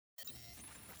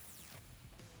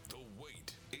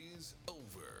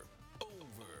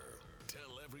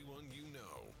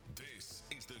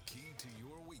is the key to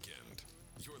your weekend.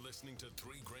 You're listening to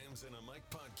 3 Grams and a Mic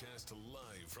podcast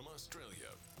live from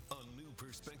Australia. A new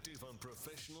perspective on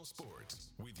professional sports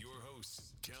with your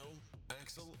hosts, Kel,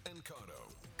 Axel, and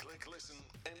Cotto. Click, listen,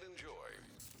 and enjoy.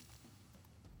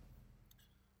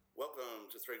 Welcome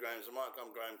to 3 Grams and a Mic.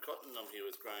 I'm Graham Cotton. I'm here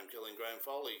with Graham Kelly and Graham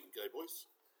Foley. G'day, boys.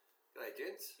 G'day,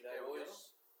 gents. G'day, boys.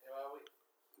 How are we?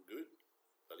 Good.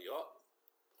 Bloody hot.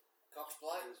 Cox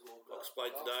Plate. Cox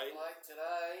Plate today. Cox Plate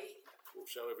today. We'll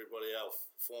show everybody our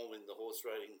form in the horse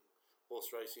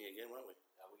racing again, won't we?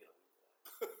 No, we're going to win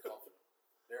today. Confident.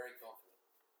 Very confident.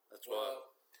 That's well,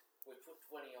 right. We put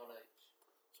 20 on each.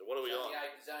 So what are we on?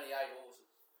 There's only 8 horses.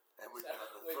 And we've So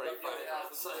got the we've three got half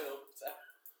the favourites. field. So.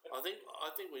 I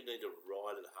think we need to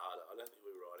ride it harder. I don't think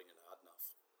we're riding it hard enough.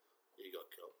 You got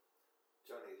Kel.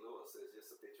 Johnny Lewis, there's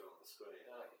just a picture on the screen.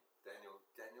 Oh.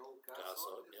 Daniel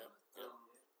Garside, isn't yeah. it? Yeah.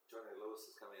 Johnny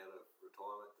Lewis is coming out of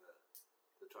retirement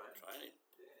to train. Training.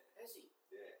 Yeah. Has he?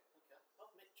 Yeah. Okay.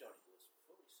 I've met Johnny Lewis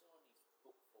before. He signed his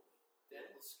book for me. Down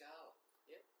in the Scala.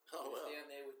 Yep. Oh, He was wow. down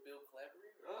there with Bill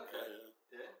Clavery. Okay.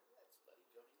 Yeah. That's bloody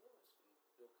Johnny Lewis.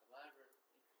 And Bill came over and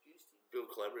introduced him. Bill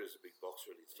Clavery is a big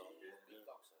boxer at his time. Yeah, Yeah. big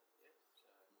boxer. Yeah.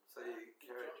 So you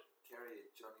Johnny. carry a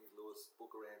Johnny Lewis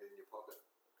book around in your pocket.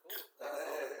 Of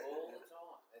course. All the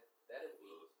time. That'd be 10 or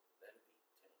 12 years ago.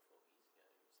 He was in 10.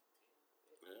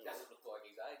 Yeah. He doesn't look like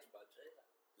his age much either.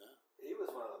 No. He was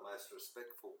one of the most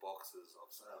respectful boxers of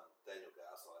Daniel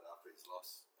Garside after his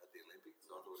loss at the Olympics.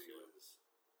 I thought he was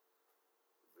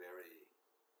very...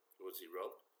 Was he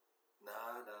robbed? No.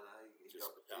 He Just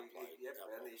outplayed, and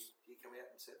outboxed. he came out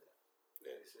and said that.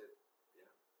 Yeah. He said,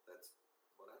 that's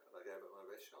what happened. I gave it my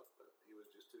best shot, but he was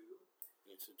just too good.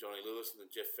 It's Johnny Lewis and the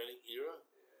Jeff Fennick era.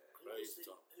 Yeah. Crazy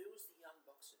time. Who was the young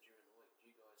boxer during the week?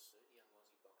 Do you guys see the young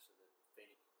Aussie boxer that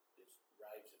Fennick just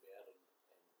raves about and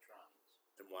trains?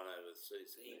 And won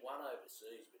overseas. He won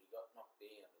overseas, but he got knocked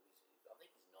down. I think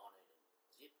he's 19 and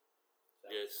zip. So,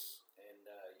 Yes. And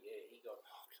he got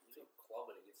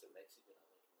clobbered against a Mexican, I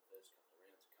think, in the first couple of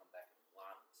rounds to come back and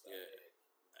won. So, Yeah.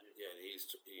 Yeah, and he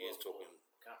is talking.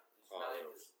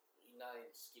 His name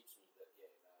skips me, but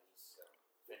he's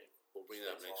Fennick. We'll bring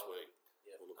that up next week.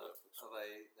 Yeah. We'll look at it. Are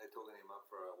they talking him up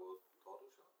for a world title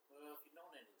shot? Well, if you're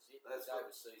not in zip, That's he's what-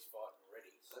 overseas fighting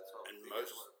already. So. That's what And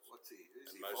what's he?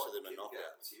 Who's and he most of them fighting? are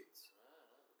Kindergarten knockouts. kids?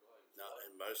 No,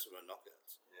 and most of them are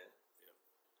knockouts. Yeah.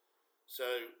 So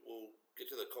we'll get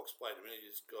to the Cox Plate in a minute.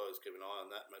 You guys keep an eye on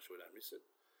that, make sure we don't miss it.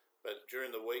 But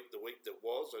during the week that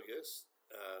was, I guess,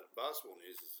 basketball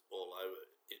news is all over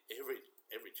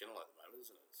every channel at the moment,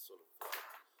 isn't it? It's sort of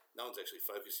no one's actually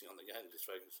focusing on the game; they're just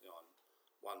focusing on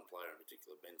one player in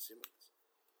particular, Ben Simmons.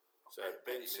 So Paddy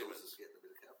Ben Mills Simmons is getting a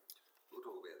bit of coverage. We'll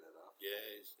talk about that after. Yeah,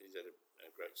 he's had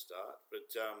a great start. But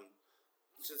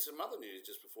so some other news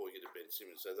just before we get to Ben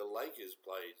Simmons. So the Lakers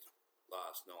played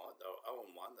last night. They were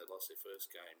 0-1. They lost their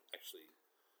first game, actually,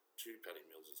 to Paddy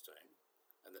Mills' team.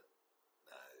 And No.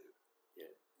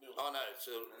 yeah. Mills. Oh, no,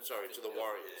 to the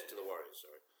Warriors. Yeah. To the Warriors,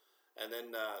 sorry. And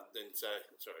then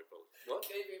sorry, Paul. What?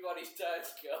 Keep him on his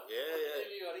toes, girl. Yeah.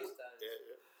 Keep him on his toes.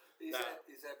 Yeah.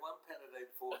 He's had one Panadine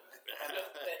for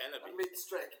And a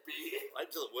mid-strength beer. wait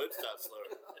till the word starts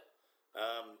slurring.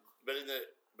 But in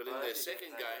their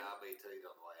second game, RBT'd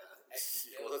on the way out.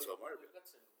 well, that's what I'm worried We've about. got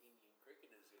some Indian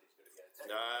cricketers that he's got to go to.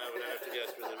 No, we don't have to go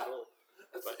through them at all.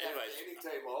 But anyways, Any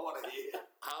team I want to hear.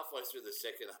 halfway through the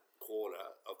second quarter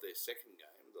of their second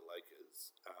game, the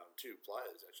Lakers, 2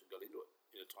 players actually got into it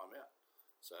in a timeout.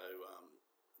 So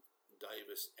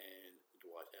Davis and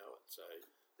Dwight Howard. So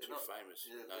two famous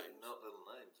They're names. not little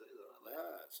names either, are they?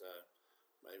 No, so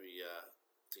maybe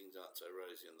things aren't so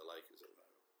rosy on the Lakers at the moment.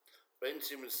 Ben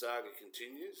Simmons' saga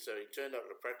continues. So he turned up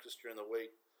to practice during the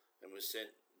week and was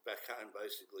sent back home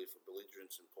basically for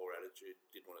belligerence and poor attitude.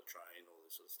 Didn't want to train, all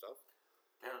this sort of stuff.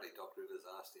 Apparently Doc Rivers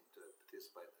asked him to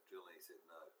participate in the drill and he said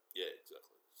no. Yeah,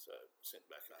 exactly. So sent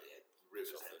back home. Yeah,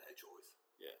 Rivers had no choice.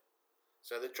 Yeah.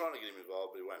 So they're trying to get him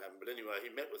involved, but it won't happen. But anyway, he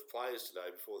met with players today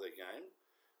before their game,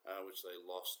 which they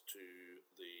lost to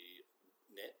the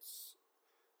Nets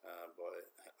by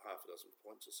half a dozen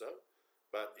points or so.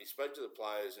 But he spoke to the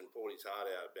players and poured his heart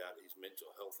out about his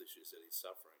mental health issues that he's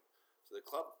suffering. So the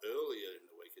club earlier in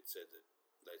the week had said that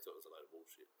they thought it was a load of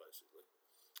bullshit, basically.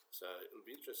 So it'll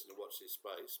be interesting to watch this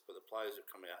space. But the players have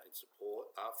come out in support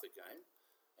after the game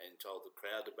and told the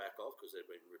crowd to back off because they've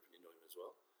been ripping into him as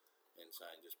well and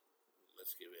saying just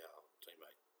let's give our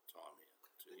teammate time here.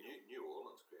 The New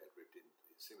Orleans crowd ripped in.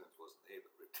 Simmons wasn't there,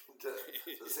 but ripped into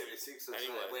the 76ers.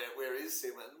 Anyway. Where is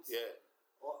Simmons? Yeah.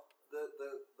 Oh,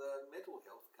 the mental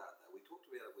health card, though, we talked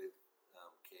about it with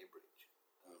Cambridge.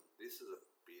 This is a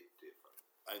bit different.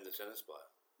 And the tennis player.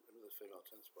 Remember the female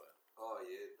tennis player. Oh,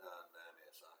 yeah, Naomi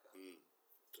Osaka.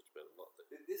 Talked about a lot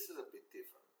there. This is a bit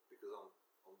different because I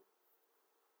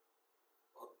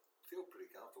feel pretty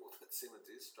comfortable that Simmons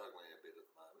is struggling a bit at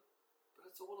the moment, but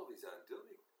it's all of his own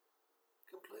doing.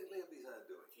 Completely of his own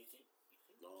doing. Do you think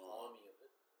the timing of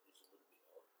it is a little bit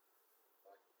odd?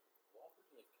 Like, why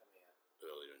wouldn't he have come out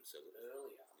Earlier and said it.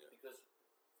 earlier? Yeah. Because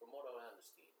from what I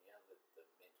understand now that the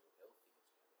mental health thing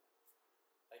has come out,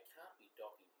 they can't be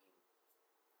docking him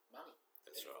money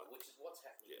That's anymore, right. which is what's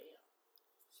happening Yeah. now.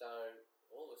 So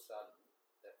all of a sudden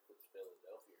that puts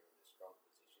Philadelphia in a strong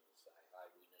position to say, hey,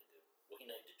 we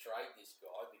need to trade this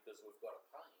guy because we've got to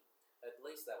pay him. At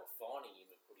least they were fining him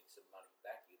and putting some money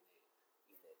back in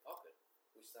their pocket,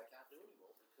 which they can't do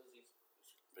anymore because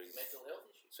his mental health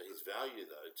issues. So his value,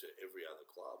 though, to every other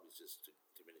club is just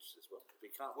diminished as well. If he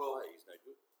can't Well, play, he's no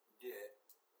good. Yeah.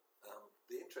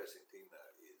 The interesting thing,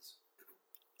 though, is...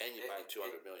 And you're paying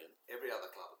 $200 million. Every other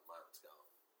club at the moment's going,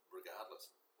 regardless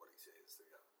of what he says, they're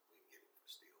going, we can get him for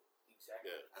steal.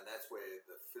 Exactly. Yeah. And that's where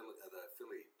the Philly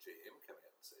GM came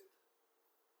out and said,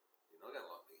 you're not going to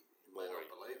like me, you may not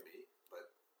believe me,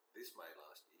 but this may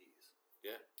last years.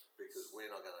 Yeah. Because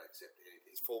we're not going to accept anything.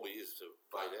 It's 4 years to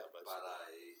play it out, basically. But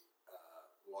a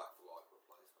like-for-like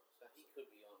replacement. So he could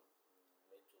be on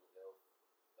mental health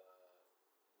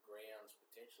grounds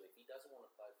potentially. If he doesn't want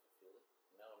to play for Philly,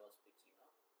 no one else picks him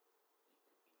up. He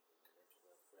could be on mental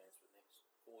health grounds for the next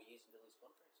 4 years until his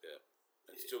contract's up. Yeah.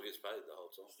 And still gets paid the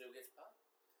whole time. Still gets paid.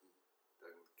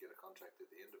 Don't get a contract at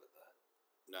the end of it, though.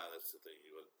 No, that's the thing.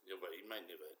 But he may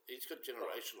never... He's got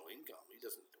generational income. He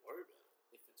doesn't need to worry about it.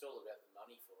 If it's all about the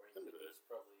money for him, Hundred he's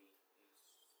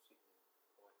sitting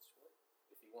quite sweet.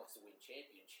 If he wants to win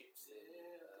championships, then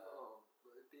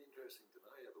it'd be interesting to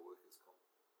know how the workers' comp.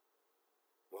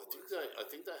 Well, I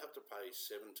think they have to pay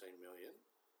 $17 million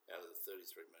out of the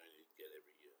 $33 million you get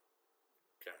every year.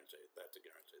 Guaranteed. They have to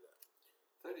guarantee that.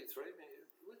 33 million.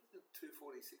 Wasn't it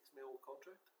 246 mil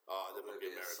contract? Oh, that Or might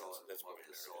be maybe a American. side- That's might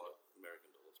probably be a side. American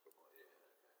dollars, probably. Yeah.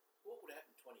 Okay. what would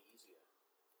happen 20 years ago?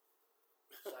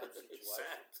 Same situation.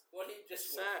 Sacked. What he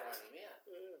just would have Sacked. thrown him out.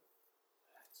 Yeah.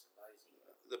 That's amazing.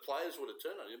 The players would have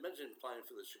turned on. Imagine playing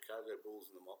for the Chicago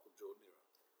Bulls in the Michael Jordan era.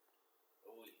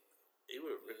 Oh yeah. He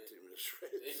would have ripped him to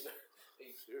shreds. He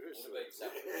Seriously. would have been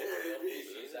something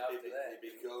years after that. He'd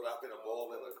be curled up in a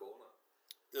ball in the corner.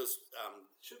 There's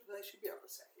They should be able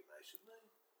to sack him, though, shouldn't they?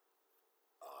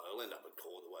 they'll end up in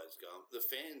court the way it's going. The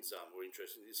fans were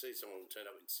interested. You see someone turn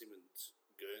up in Simmons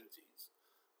Guernseys,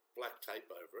 black tape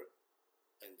over it,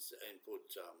 and put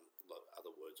like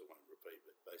other words I won't repeat,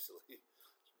 but basically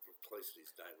replaced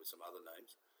his name with some other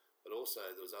names. But also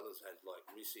there was others had like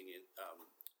missing in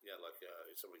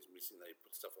if somebody's missing, they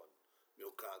put stuff like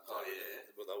milk cartons over there.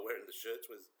 Well, they were wearing the shirts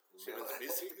with Simmons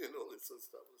missing and all this sort of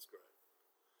stuff. It was great.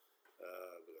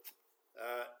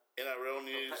 NRL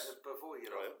news. Before we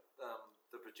get on,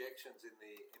 the projections in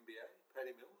the NBA,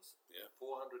 Paddy Mills,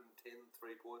 410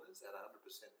 3-pointers at 100%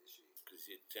 this year. Because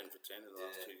he hit 10 for 10 in the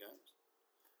last 2 games.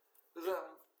 There's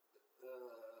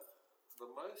the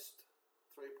most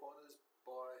 3-pointers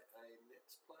by a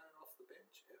Nets player off the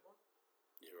bench ever.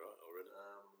 Yeah, right, already.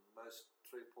 Most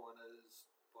 3-pointers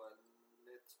by a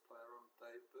Nets player on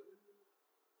debut.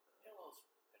 How old's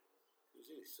Paddy Mills? He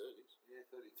was in his 30s. Yeah,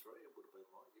 33, it would have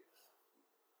been my guess.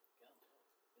 Going well,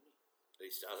 isn't he? He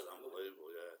started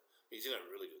unbelievable, yeah. He's in a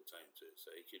really good team too,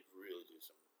 so he could really do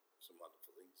some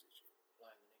wonderful things this year.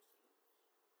 Playing the next Olympics.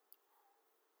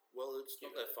 Well, it's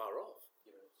not that far off.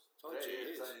 Given it's It's only 2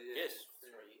 years. Yes. 3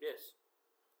 years. Yes.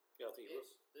 Yeah, I think it was.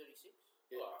 36.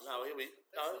 Yeah. Oh, No, he'll be.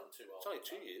 that's No, not too old. it's only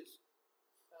 2 years.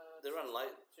 They're It's run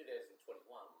late. 2021,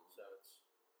 so it's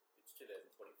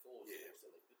 2024's Yeah. next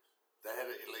Olympics. They had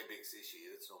an Olympics this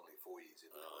year. It's normally 4 years in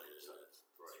so it's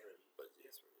 3. 3. But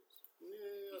yeah, 3 years.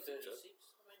 Yeah, I He's think so.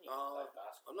 36. I mean, you can play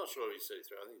basketball. I'm not sure he's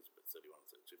 33. I think he's about 31 or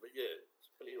 32. But yeah,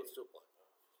 but he'll still play.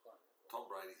 Tom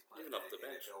Brady's playing Even off the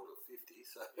bench. NFL to 50,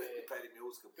 so Yeah. Paddy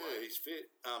Mills can Yeah, play. he's fit.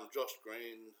 Josh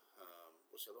Green,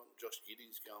 what's the other one? Josh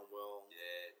Giddey's going well.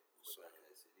 Yeah, So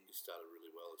City. he started really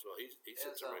well as well. He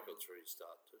set some records for his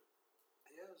start too.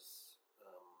 He was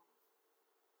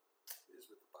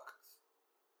with the Bucks.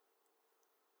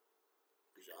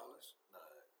 Giannis? No,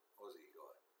 Aussie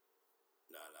guy.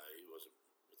 No, he wasn't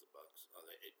with the Bucks. I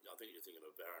think you're thinking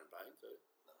of Baron Bain too.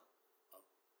 No,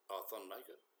 Oh,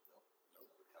 Thonmaker. no,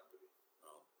 the company.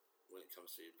 Oh, when it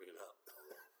comes to you, bring it up.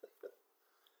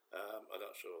 I'm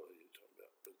not sure who you're talking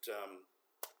about, but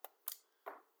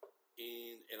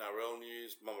in NRL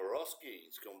news,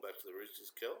 Momorowski's gone back to the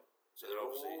Roosters, Kel. So they're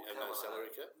obviously have no salary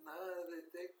cap. No,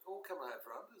 they're all coming out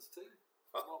for unders too.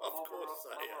 Of course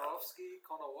they are. Momorovsky,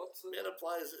 Connor Watson. The amount of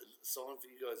players that signed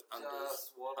for you guys under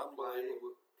Just want to play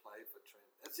for Trent.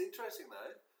 It's interesting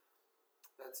though.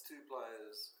 That's two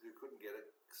players who couldn't get a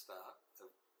start.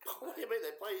 What do you mean?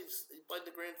 He played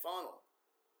the grand final.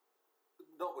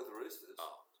 Not with the Roosters.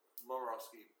 Oh.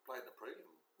 Momorovsky played in the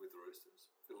prelim with the Roosters.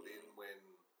 Filled in when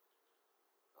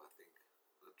I think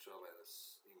Latrell had an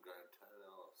ingrown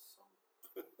toenail or some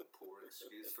poor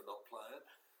excuse for not playing.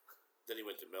 Then he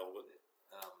went to Melbourne.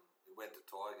 He went to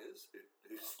Tigers,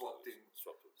 who swapped him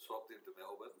to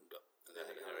Melbourne. And then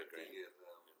he got a gig at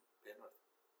Penrith.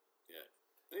 Yeah.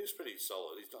 And he was pretty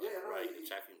solid. He's not a great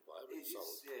attacking player, but he's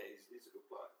solid. Yeah, he's a good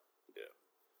player. Yeah.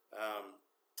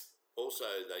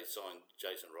 Also, they signed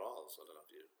Jason Riles. I don't know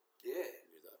if you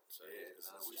knew that. So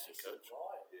he's an assistant coach.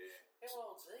 Yeah.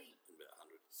 How old's he? About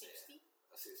 100. 60?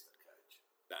 Assistant coach.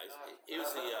 No, he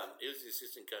was the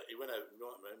assistant coach. He went over. You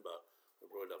might remember, I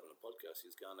brought it up in a podcast.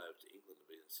 He was going over to England to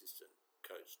be an assistant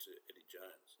coach to Eddie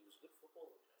Jones. He was a good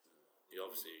footballer, Jason. He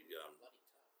obviously Bloody tough.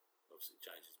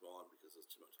 changed his mind because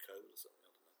there's too much COVID or something.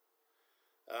 I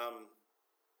don't know.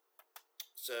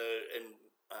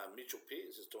 Mitchell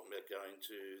Pearce is talking about going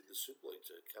to the Super League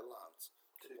to Catalans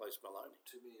to replace Maloney.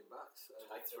 $2 million over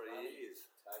Take 3 years.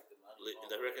 Take the money.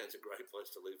 They reckon it's a great place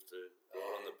to live too,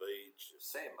 right on the beach.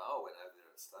 Sam Moe went over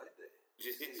there and stayed there.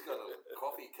 He's got a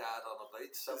coffee cart on a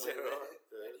beach somewhere. Right?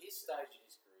 At his stage in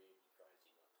his career, he'd be crazy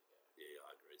not to go. Yeah,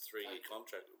 I agree. 3-year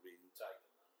contract would be. Take the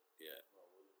money. Yeah.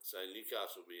 Well, So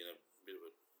Newcastle will be in a bit of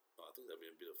a. I think they'll be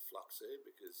in a bit of flux there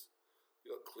because you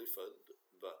got Clifford,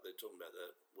 but they're talking about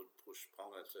that would push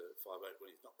Ponga to 5'8" when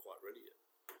he's not quite ready yet.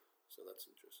 So that's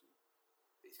interesting.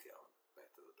 He's going back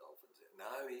to the Dolphins.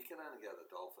 No, he can only go to the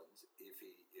Dolphins if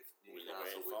Win the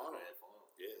Newcastle grand win the grand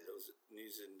final. Yeah, there was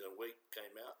news in the week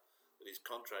came out that his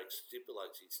contract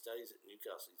stipulates he stays at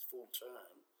Newcastle his full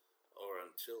term or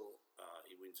until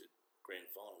he wins a grand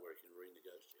final where he can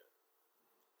renegotiate.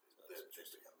 So That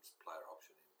just becomes player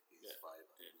option in his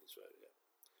favour. Yeah, in his favour, yeah.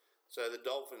 So the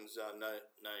Dolphins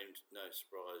named, no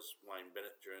surprise, Wayne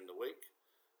Bennett during the week,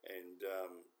 and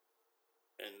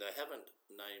they haven't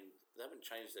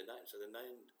changed their name. So they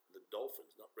named the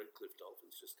Dolphins, not Redcliffe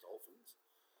Dolphins, just Dolphins.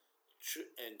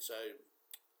 And so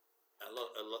a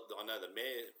lot. I know the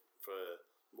mayor for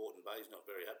Moreton Bay is not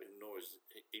very happy, nor is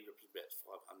he represents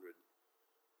about 500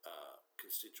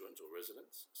 constituents or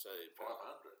residents. So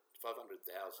 500,000.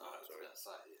 I was Sorry. going to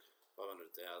say, yeah.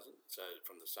 500,000. So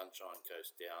from the Sunshine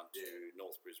Coast down to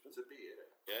North Brisbane. It's a big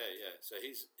area. Yeah. So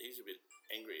he's a bit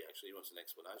angry actually. He wants an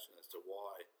explanation as to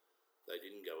why they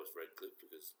didn't go with Redcliffe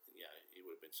because he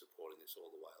would have been supporting this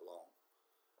all the way along.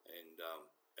 And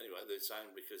anyway, they're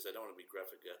saying because they don't want to be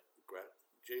geographically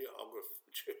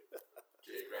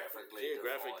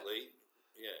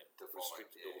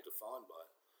restricted or defined by it.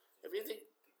 If you think.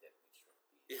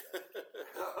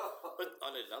 But I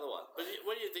need another one. But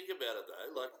when you think about it,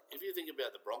 though, like if you think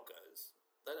about the Broncos,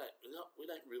 we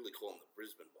don't really call them the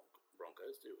Brisbane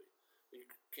Broncos, do we? The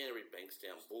Canterbury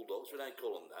Bankstown Bulldogs. We don't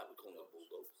call them that. We call them the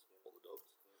Bulldogs or the Dogs.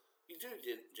 You do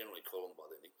generally call them by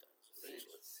their nicknames.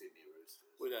 Sydney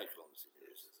Roosters. We don't call them Sydney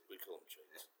Roosters. We call them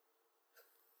Chiefs.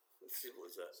 As simple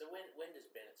as that. So when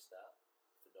does Bennett start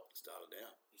for Dolphins? Started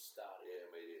now. He started. Yeah,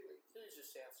 immediately. Who's the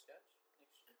Souths coach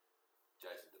next year?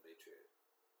 Jason Demetriou,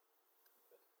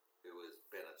 who was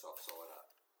Bennett's offsider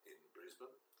in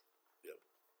Brisbane. Yep.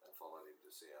 And followed him to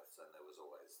South, and there was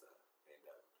always the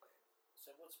handover plan.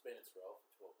 So what's Bennett's role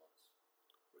for 12 months?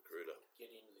 Recruiter. Get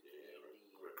into the community.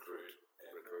 Recruit.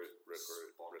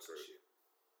 Sponsorship.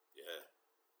 Yeah.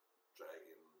 Drag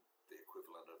in the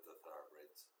equivalent of the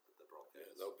thoroughbreds at the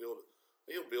Broncos. Yeah,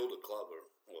 he'll build a club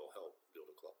help build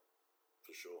a club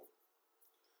for sure.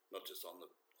 Not just on the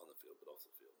field, but off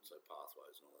the field. So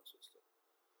pathways and all that sort of stuff.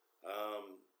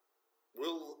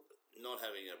 Will not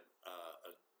having a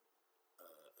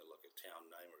town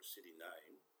name or a city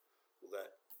name, will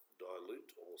that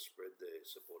dilute or spread their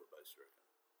supporter base, you reckon?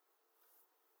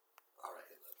 I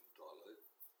reckon that'll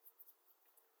dilute.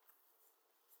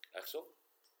 Axel?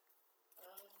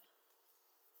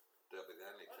 They'll be the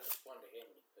only I team. just wonder how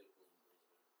many people in Brisbane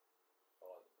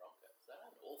follow the Broncos. They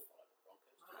don't all follow the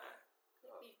Broncos, do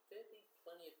they? There'd be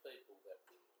plenty of people that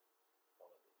will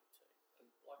follow the new team.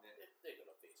 And they've got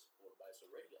a fair supporter base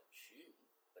already, I'm assuming.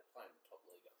 They're playing the top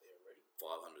league up there already.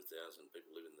 500,000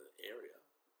 people live in the area.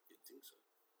 You'd think so.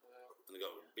 Well, And they've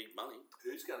got big money.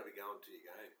 Who's going to be going to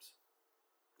your games?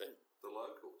 Them. The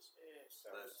locals. yeah,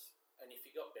 so and if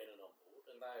you got Bennett on board,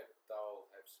 and they'll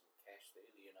have some cash there,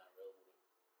 the NRL would have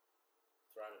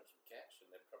thrown them some cash,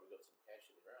 and they've probably got some cash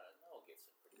of their own. They'll get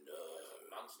some pretty good players like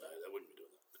Munster. No, they wouldn't be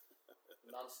doing that.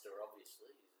 Munster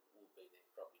obviously will be their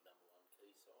probably number one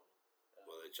key signing.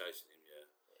 they're chasing him, yeah.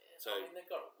 Yeah, So- I mean, they've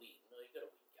got to win. They've got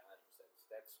to win games.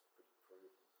 That's pretty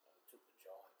proven. It took the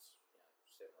Giants,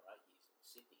 7 or 8 years in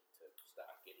Sydney to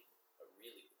start getting a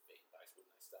really good fan base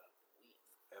when they started to win.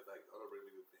 Have they got a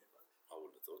really good fan base? I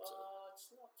wouldn't have thought so.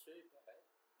 It's not too bad.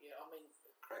 Yeah, I mean,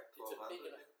 Crack it's a big 1200.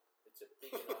 enough. It's a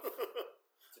big enough.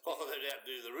 Oh, they'd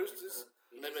outdo the Roosters.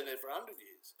 And they've been there for 100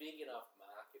 years. Big enough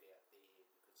market out there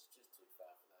because it's just too far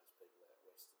for those people out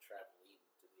west to travel in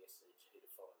to the SCG to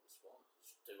follow the Swans.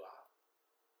 It's too hard.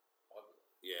 I believe.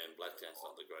 Yeah, and Blacktown's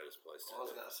not the greatest place to I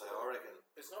was going to say, I reckon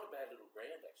It's not a bad little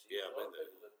ground actually. Yeah, A lot I've of been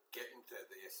people that getting to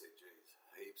the SCG's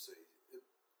heaps easy.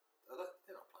 They're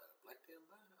not playing at Blacktown,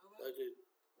 though, are they? They do.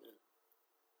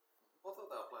 I thought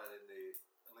they were playing in the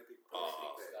Olympic Oh.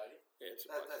 precinct there. stadium. Yeah, it's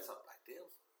a That's not Blacktown.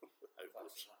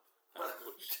 Close enough.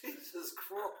 Jesus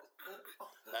Christ.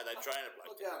 No, they train at I'm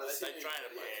not Blacktown. going to They Sydney. train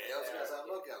at Blacktown. Yeah, I was going to say, I'm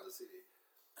not going to Sydney.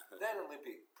 That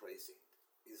Olympic precinct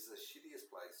is the shittiest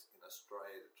place in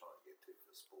Australia to try and get to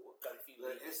for sport. But if you The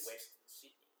live in S- Western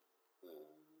Sydney,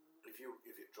 If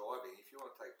you're driving, if you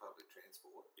want to take public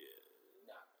transport,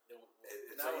 no,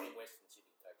 It's no one a- in Western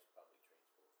Sydney takes public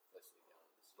transport unless they're going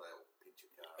to the city. they'll pinch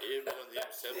your car. Have you ever been on the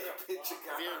M7? Pinch your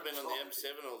car. Have you ever been on the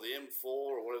M7 or the M4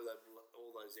 or whatever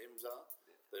all those M's are?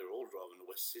 They're all driving to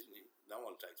West Sydney. No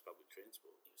one takes public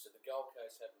transport. So the Gold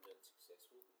Coast haven't been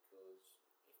successful because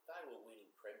if they were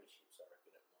winning premierships, I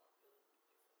reckon it might be a little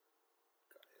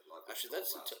bit different. Like Actually,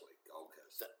 that's the last week, Gold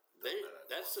Coast.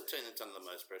 That's the team that's under the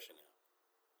most pressure now.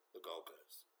 The Gold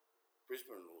Coast.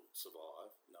 Brisbane will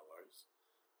survive, no worries.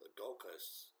 The Gold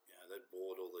Coast, they've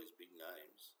bought all these big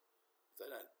names. If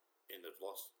they don't, and they've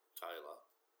lost Taylor,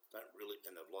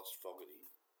 and they've lost Fogarty,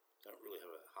 don't really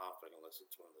have a halfback unless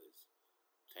it's one of these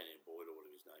Tanner Boyd or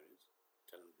whatever his name is.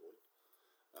 Tanner Boyd.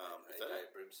 If they AJ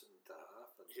don't, Brimson to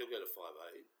half, and he'll go to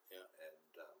 5'8", yeah.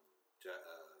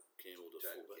 Campbell Campbell to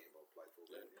Jaden fullback. Campbell played Yeah,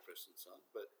 fullback. Yeah. Preston's son.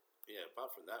 But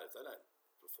apart from that, if they don't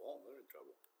perform, they're in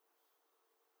trouble.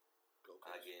 Gold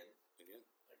Coast. Again.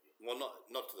 Well,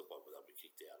 not to the point where they'll be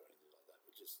kicked out or anything like that,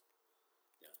 but just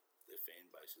their fan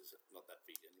base is not that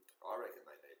big anyway. I reckon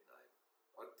they need a name.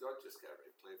 I'd just go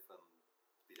Redcliffe and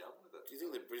be done with it. Do you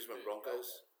think the Brisbane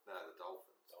Broncos? No, the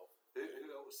Dolphins. Dolphins.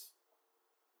 Who else?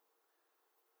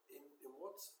 In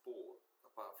what sport,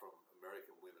 apart from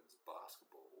American women's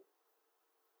basketball,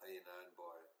 are you known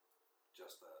by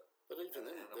just a? But even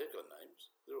then, animal? they've got names.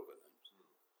 They're all got names.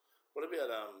 What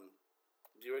about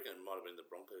do you reckon it might have been the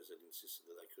Broncos that insisted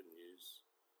that they couldn't use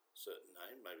a certain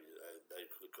name? Maybe they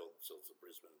could have called themselves the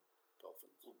Brisbane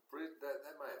Dolphins. Well, that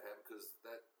may have happened because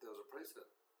there was a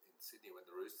precedent in Sydney when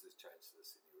the Roosters changed to the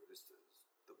Sydney Roosters.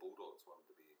 The Bulldogs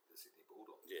wanted to be the Sydney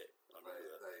Bulldogs. Yeah, I remember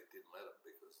that. They didn't let them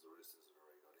because the Roosters had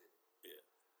already got in. Yeah.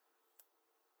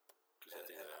 Because I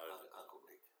think And they owned it. Uncle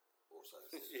Nick also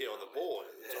said Yeah, on the board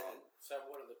at the time. So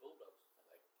what are the Bulldogs?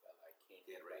 Are they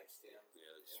Canterbury. Bankstown? Yeah,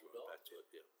 they just went Bulldogs? back to it.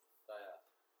 Yeah. They are.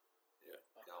 Yeah.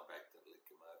 Going back to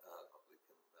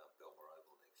Balmoral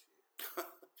next year.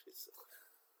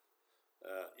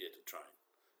 To train.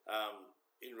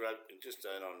 Just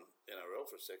on NRL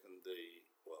for a second,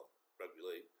 rugby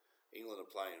league. England are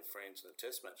playing France in a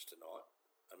test match tonight,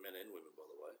 men and women, by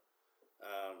the way.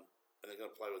 And they're going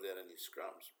to play without any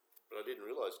scrums. But I didn't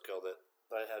realise, Cal, that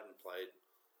they hadn't played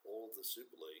all of the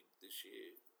Super League this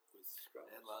year with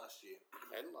scrums. And last year.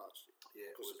 Yeah,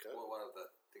 Because because of COVID. one of the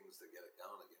things to get it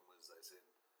going again was they said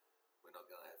we're not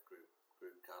going to have group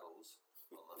cuddles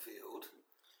on the field.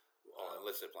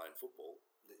 Unless they're playing football.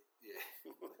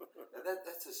 And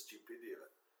that's a stupidity of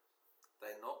it.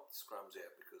 They knocked scrums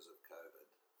out because of COVID,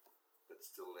 but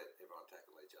still let everyone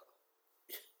tackle each other.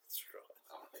 That's right.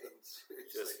 I mean, seriously.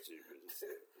 Just stupid.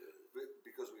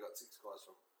 Because we got 6 guys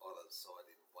from either side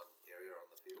in one area on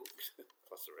the field.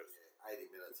 Plus the rest.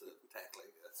 80 minutes of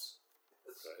tackling. That's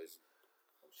Crazy.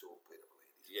 I'm sure Peter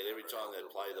Blandy's. Yeah, every time they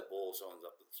play the ball, someone's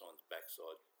up at someone's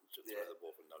backside to throw the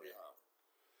ball from no half.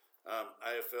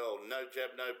 AFL, no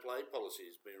jab, no play policy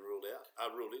has been ruled in.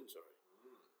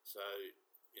 So,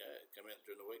 come out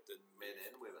during the week that Men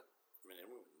and women. Men and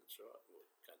women, that's right. Well,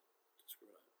 can't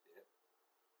discriminate. Yeah.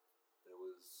 There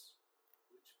was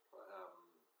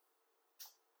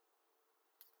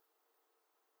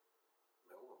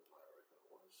Melbourne player, I reckon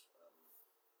it was.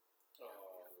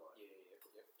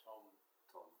 Tom,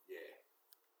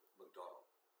 McDonald.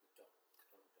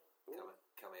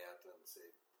 Come out and said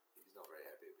he's not very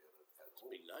happy about it at all.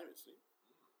 Big name, isn't he?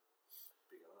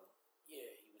 Big enough.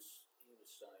 Yeah, he was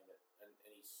saying that, and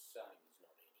he's saying he's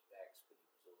not anti-vax, but he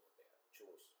was all about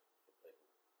choice for people.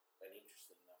 And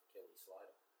interesting enough, Kelly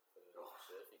Slater for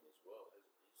surfing as well,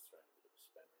 he's thrown a bit of a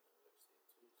spanner in the works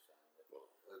there too, saying that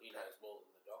he knows more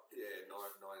than the doctors. Yeah,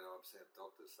 99%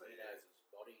 doctors say he knows his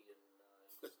body body, and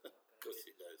he's not Of course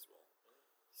he knows well.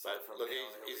 So But from look, now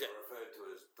on, he's he'll be referred to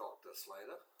as Dr.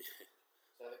 Slater.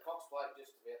 So the Cox Plate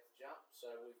just about to jump. So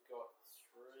we've got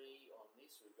 3 on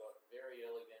this. We've got Very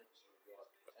Elegant, we've got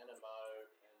Animo,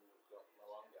 and we've got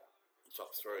Moonga.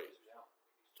 Top 3. Jump.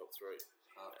 Top 3.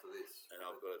 After this. And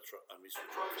I've got a mystery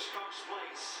Approach trophy. Cox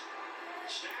Place.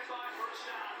 Stand by for a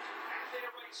start. And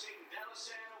they're racing.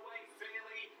 Delasan away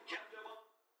fairly. Captive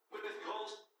with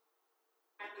calls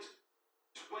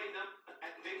between them.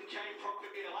 And then came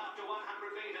Propaganda after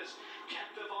 100 metres.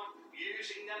 Captive on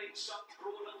using that inside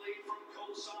broader lead from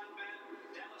Call Sign Man.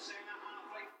 Delasan a half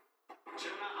length.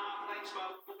 2.5 lengths,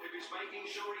 but who's making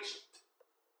sure he's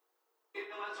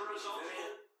as a result.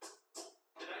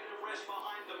 Today to rest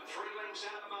behind them. 3 lengths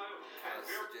out of Mo. And I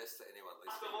very suggest to anyone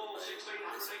the ball, 1600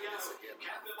 to go.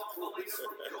 Captive off the leader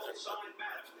from Call Sign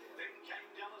Matt. Then came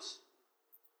Dallas.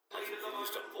 Lead at the Can you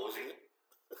stop moment. pausing it?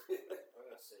 I'm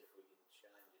going to see if we can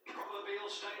change it. Probabeel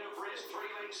State of Rest. 3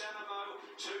 lengths Animo.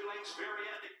 2 lengths Very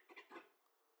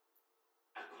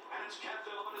and it's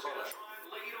Captive on is going to try and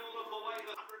lead all of the way.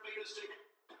 The 100 metres to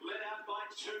led out by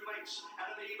 2 lengths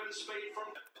at an even speed from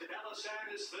Delasan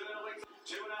is third length.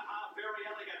 2.5 Very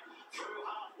Elegant. Through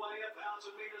halfway,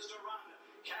 1,000 metres to run.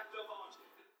 Captive on.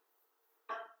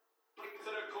 Length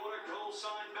and a quarter, Call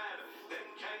Sign Mad. Then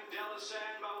came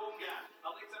Delasan Moonga. A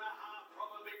length and a half,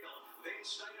 Probabeel. Then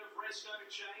State of Rest, no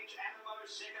change. Animo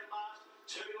second last.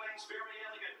 2 lengths, Very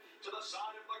Elegant. To the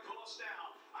side of the course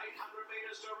now. 800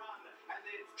 metres to run. And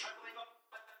then travelling up.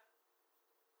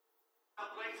 A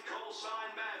length, Call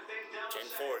Sign Mad. Then Delasan.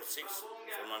 10-4 at 6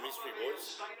 for my mystery boys.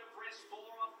 State of Rest, 4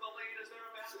 off the leaders. They're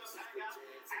about to pack up.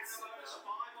 Animo's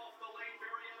 5 off the lead.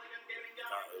 Very Elegant getting going.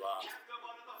 Currently last. Captive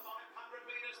on at the 500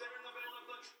 metres. They're in the middle of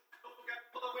the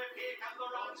for the whip. Here come the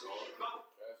runs. Go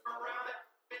around it.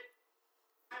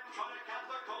 And trying to cut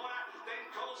the corner. Then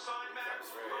Call Sign Mad.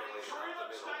 Running through them.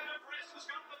 State of Rest has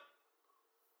got the.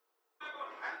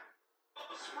 And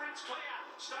the sprint's clear.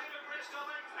 State of Rest a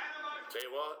length. Animo. Tell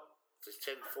you what, if it's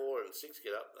 10-4 and 6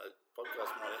 get up, the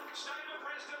podcast might end. State of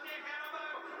Rest and Nick Animo.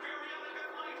 Very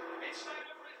Elegant late. It's State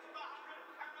of Rest at the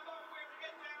 100. Animo where to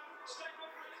get down. State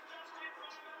of Rest just in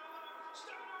front of Animo.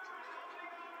 State of Rest on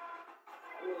the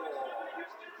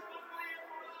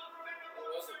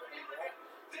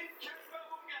then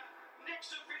Capabunga. Next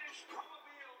to finish,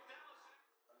 Probabeel.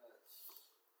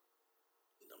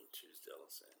 Number 2's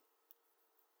Delasan.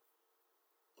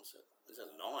 What's that? Is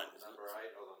that a 9, isn't Number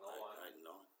it? 8 or the 9. 8 and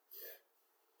 9. Yeah.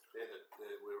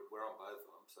 We're on both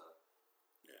of them, so.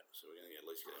 Yeah, so we're going to at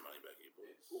least get our money back here,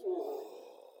 boys. Yes.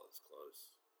 Oh, that's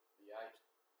close. The 8.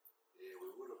 Yeah, we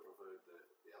would have preferred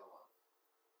the other one.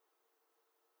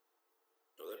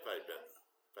 Well, they paid better.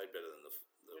 Paid better than the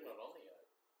We're not on the 8.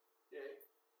 Yeah.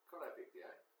 Could I pick the 8?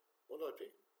 What did I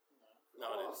pick? No. No,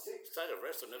 I didn't. State of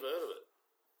Rest, I've never heard of it.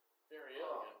 Very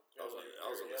Elegant. I was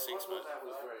on the I 6, thought mate. that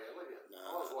was very elegant. No.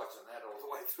 I was watching that all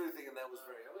the way through thinking that was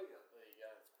very elegant. There you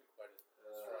go. It's a quick way to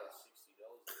throw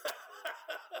 $60.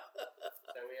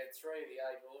 So we had 3 of the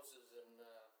 8 horses and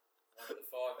 1 of the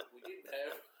 5 that we didn't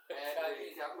have. And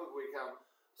we come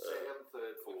second,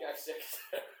 third, We fourth. go second,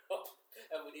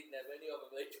 and we didn't have any of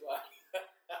them each way.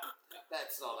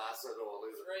 That's not us at all,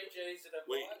 is it? 3 G's and a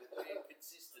We- bite, being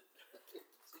consistent.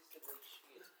 Consistently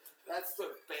shit. That's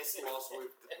the best loss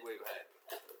we've had.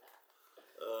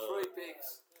 3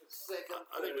 picks, second,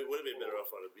 I think we third, would have been better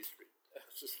fourth. off on a mystery.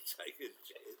 Just take a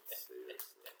chance,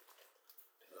 seriously.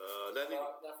 I don't think.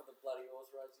 Right, enough of the bloody horse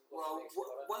racing. What's Well, next,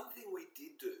 Potter? one thing we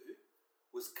did do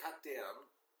was cut down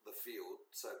the field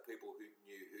so people who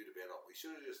knew who to bet on. We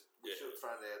should have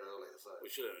thrown it out earlier. So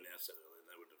We should have announced that earlier and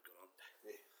they wouldn't have gone on.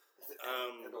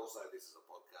 yeah. And also, this is a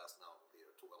podcast. No one will hear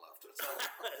it till well after it's over.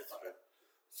 That's true.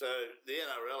 So the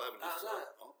NRL haven't decided.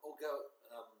 No, I'll go.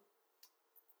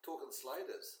 Talking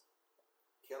Slaters.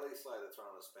 Kelly Slater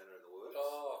throwing a spanner in the works.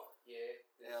 Oh,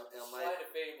 yeah. Our Slater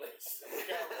families.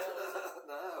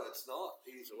 No, it's not.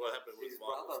 So what happened with his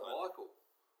Michael brother, Slater? Michael,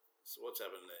 So what's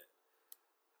happened there?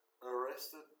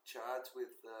 arrested, charged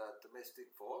with domestic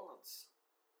violence,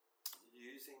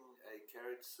 using a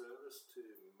carriage service to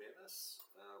menace,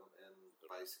 and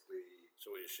basically,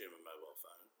 So we assume a mobile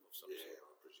phone of some yeah,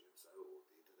 sort. I presume so, or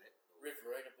the internet. Or,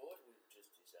 Riverina boy, we've just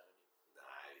disowned him. no,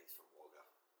 he's from Wagga.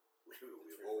 We've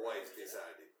Riverina, always yeah.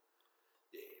 disowned him.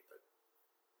 Yeah, but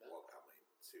No. Wagga, I mean,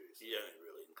 seriously. You don't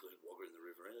really include Wagga in the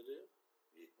Riverina, do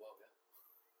you? Wagga.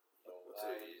 Oh, So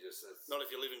you just, it's, Not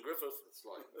if you live in Griffith. it's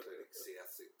like including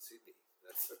South in Sydney.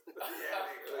 That's yeah,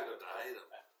 included to hate them.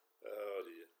 Oh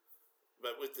dear.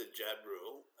 But with the jab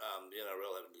rule, the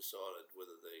NRL haven't decided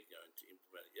whether they're going to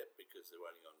implement it yet because they're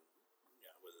waiting on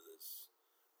whether there's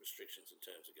restrictions in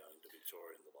terms of going to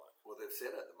Victoria and the like. Well, they've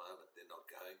said at the moment they're not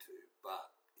going to,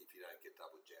 but if you don't get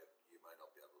double jabbed, you may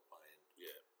not be able to play in.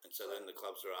 Yeah, and so then the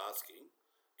clubs are asking,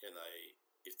 can they,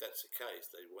 if that's the case,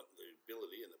 they want the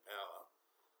ability and the power,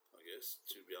 I guess,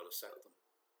 to be able to sack them.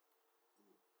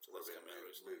 So that's come out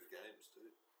recently. Move games too.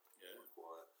 Yeah.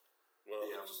 Require. Well,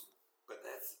 But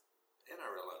that's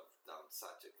NRL have done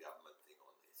such a government thing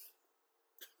on this.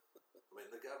 I mean,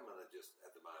 the government are just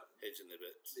at the moment hedging their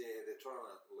bets. Yeah, they're trying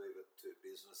to leave it to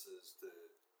businesses to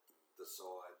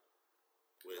decide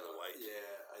Where the weight.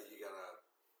 Yeah, are you going to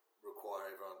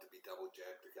require everyone to be double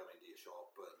jabbed to come into your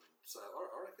shop? And so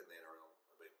I reckon the NRL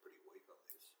have been pretty weak on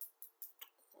this.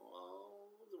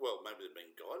 Well, maybe they've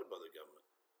been guided by the government,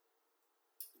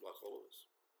 like all of us,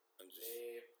 and just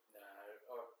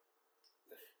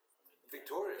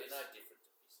Victoria. They're no different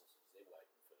to businesses. They're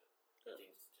waiting for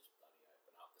things to just bloody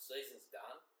open up. The season's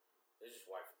done. They're just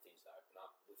waiting for things to open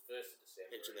up. With 1st of December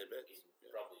hedging their bets.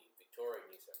 Probably Victoria,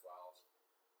 New South Wales,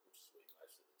 which is where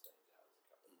most of the teams are. There's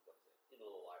a couple of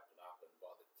it'll all open up, and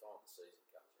by the time the season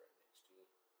comes around next year,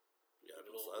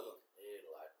 it'll open.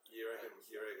 It'll open. You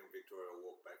reckon Victoria will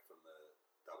walk back from the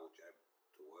double jab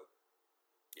to work?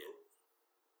 Yeah.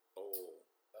 Oh.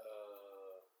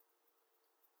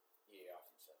 Yeah, I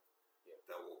think so. Yeah.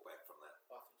 They'll walk back from that.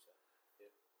 I think so.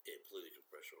 Yeah. Yeah, political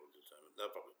pressure will determine.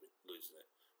 They'll probably be losing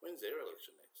it. When's their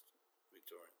election next?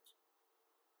 Victorians.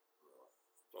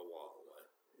 A while away.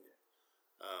 Yeah.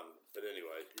 But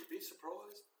anyway. You'd be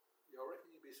surprised. I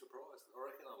reckon you'd be surprised. I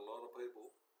reckon a lot of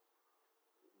people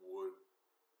would,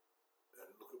 and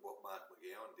look at what Mark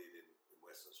McGowan did in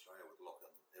Western Australia with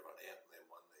locking everyone out and then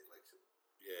won the election.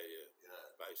 Yeah. You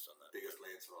know, based on that. Biggest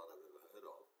landslide I've ever heard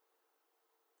of.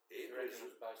 You reckon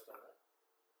it was based on that?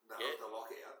 No, Yeah. the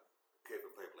lockout,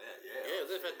 keeping people out. Yeah. Yeah,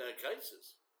 they've had no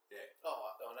cases. Yeah. Oh,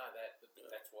 I know that. But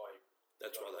that's why.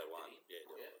 That's why they won. Yeah.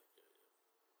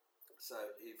 So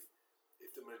if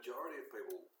the majority of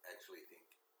people actually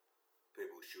think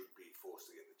people should be forced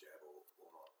to get the jab or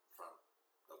not front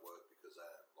of work because they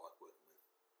don't like working with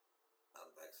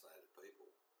unvaccinated people,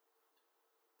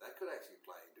 that could actually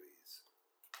play into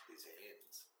his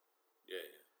hands. Yeah.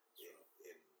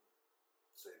 In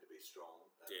seem to be strong.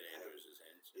 Dan Andrews'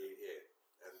 hands. Yeah,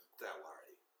 and don't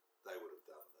worry, they would have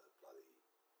done the bloody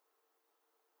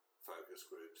focus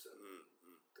groups and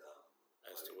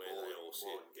as to where they all sit.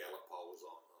 More Gallup polls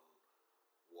on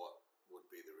what would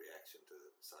be the reaction to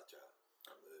such a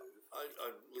move. I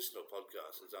listened to a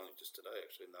podcast, it was only just today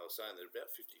actually, and they were saying they're about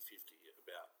 50-50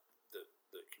 about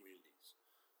the communities,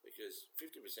 because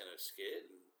 50% are scared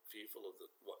and fearful of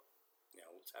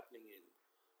what's happening in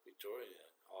Victoria,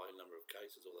 high number of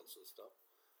cases, all that sort of stuff,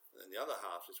 and then the other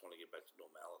half just want to get back to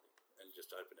normality and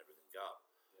just open everything up.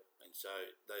 And so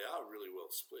they are really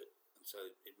well split, and so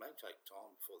it may take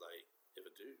time before they ever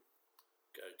do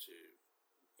go to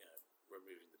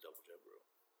removing the double jab rule.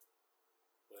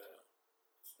 Well,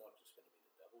 it's not just going to be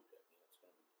the double jab now, it's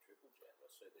going to be the triple jab. I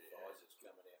see the Pfizer's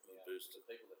coming out now. Boosted. The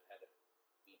people that had it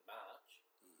in March,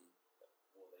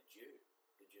 well, they're due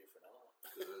for another one.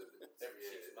 Every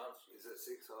 6 months. Is it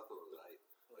 6? I thought it was 8.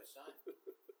 What they're saying.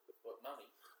 What money?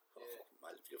 Yeah. Oh,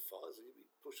 mate, if you're Pfizer, you'd be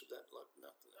pushing that like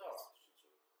nothing Oh, else.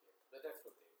 but that's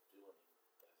what they're doing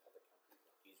in those other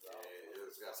countries like Israel. Yeah, I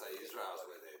was going to say Israel's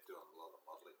where they're doing a lot of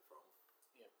modelling from.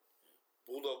 Yeah.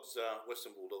 Bulldogs,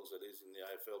 Western Bulldogs, that is, in the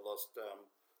AFL, lost their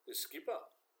skipper.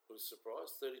 Was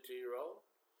surprised, 32-year-old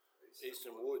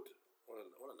Easton Wood. What a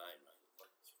name, mate.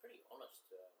 It's pretty honest.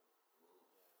 What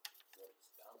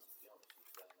he's done, to be honest,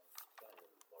 he's done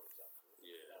really what he's up to.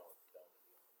 Yeah. Don't want to be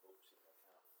on the books if I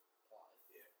can't play.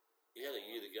 Yeah. He had a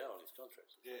year to go on his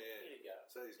contract. Yeah. Here you go.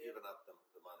 So he's given up the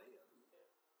money and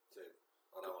said,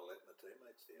 I don't want to let my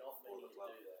teammates down. Not many or the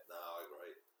club. do that. No, I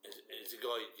agree. It's a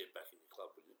guy you'd get back in your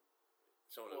club, wouldn't you?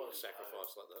 Someone who would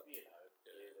sacrifice like that. You know,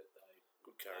 that they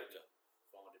Good character.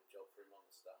 find a job for him on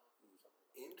the staff or something like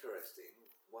that. Interesting,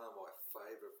 one of my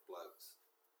favourite blokes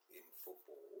in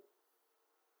football,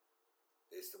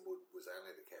 Easton Wood was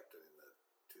only the captain in the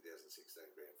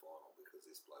 2016 grand final because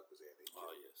this bloke was out injured.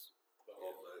 Oh, yes.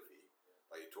 Bob Murphy.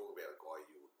 Like, you talk about a guy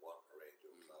you would want around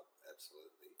your club,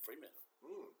 absolutely.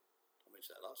 Fremantle. I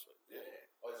mentioned that last week. Yeah.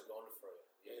 Oh, he's gone to Freo.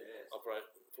 Yeah.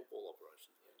 Football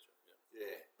operations.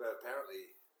 Yeah, but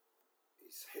apparently he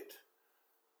said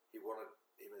him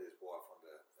and his wife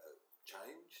wanted a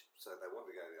change, so they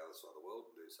wanted to go to the other side of the world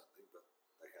and do something, but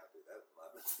they can't do that at the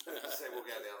moment. They said we'll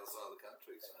go to the other side of the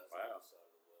country. So. Wow.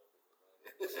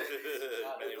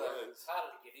 Many ways. It's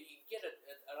harder to get it. You can get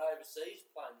an overseas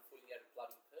plane before you go to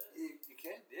bloody Perth. You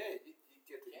can, yeah. You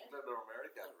get to England or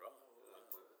America. Oh, right.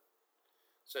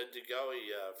 So De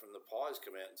Goey from the Pies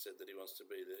come out and said that he wants to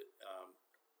be the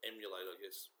emulate, I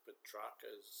guess,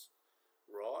 Petrarca's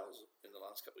rise in the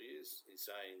last couple of years. He's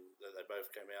saying that they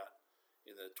both came out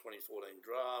in the 2014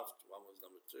 draft. One was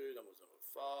number 2, one was number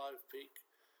 5 pick.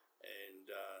 And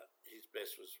his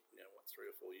best was, 3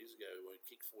 or 4 years ago when he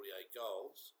kicked 48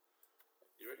 goals.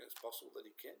 Do you reckon it's possible that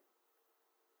he can?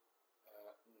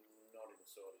 Not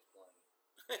inside his playing.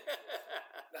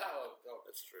 No,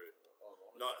 That's true. I'm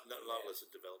honest. Not unless it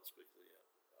develops quickly, yeah.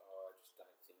 I just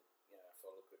don't think, if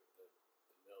I look at the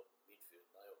Melbourne midfield,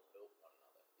 they all help one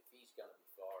another. If he's going to be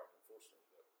firing, unfortunately,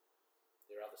 you've got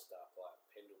their other star player,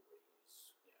 Pendlebury,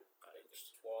 who's, at the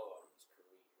twilight of his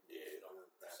career. Yeah, not they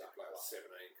only played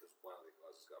 17 because one of the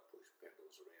guys has got to push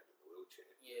Pendles around in the wheelchair.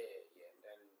 Yeah,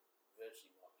 and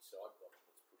virtually might be sidebombing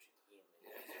what's pushing him in his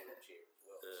wheelchair as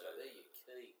well. So they're your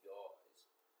key guys.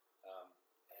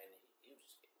 And he'll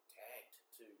just get tagged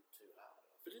too hard.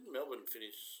 But didn't Melbourne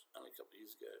finish only a couple of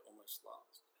years ago, almost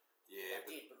last? They Yeah,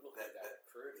 did, but look at that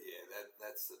recruiting. Yeah,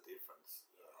 that's the difference.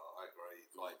 Yeah. I agree.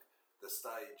 Like the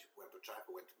stage when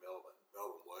Petrarca went to Melbourne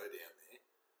were down there,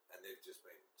 and they've just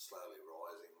been slowly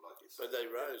rising, like you said. But they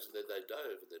rose, they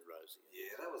dove, and then rose again.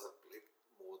 Yeah, that was a blip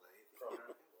more than anything. Probably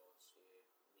was,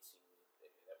 missing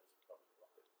that was probably a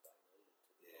rocket they needed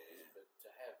to be honest. But to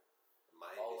have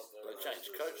Oliver, They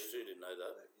changed coach too, didn't they,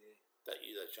 though? Yeah. That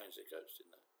year they changed their coach,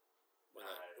 didn't they?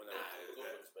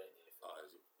 Goodwin's been there for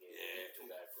is it? he took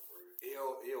over from Rude. He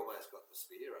almost got the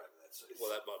spear over that season.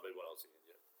 Well, that might be what I was thinking,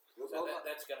 yeah. So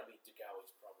that's going to be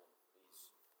DeGoey's problem.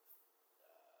 Is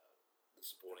The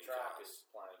supporting Petrarca's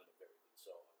cast. playing in a very good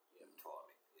side. Yeah.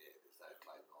 Timing. Yeah, there's no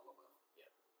Clayton Oliver.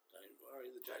 Don't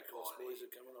worry, the Jack Jacobs Viney. boys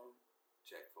are coming on.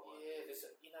 Jack Fine. Yeah,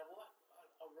 you know what?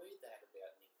 I read that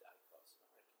about Nick Dacos, and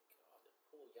I reckon, God, the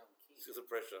poor young kid. Because of the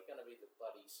pressure. He's going to be the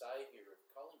bloody saviour of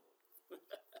Collingwood.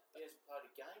 He hasn't played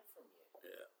a game from yet.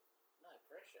 Yeah. No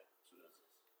pressure. Jesus.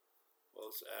 Well,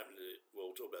 it's happened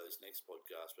we'll talk about this next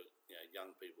podcast, but,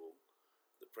 young people,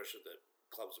 the pressure that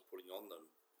clubs are putting on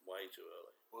them way too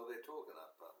early. Well, they're talking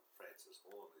up Francis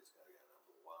Horn, who's going to go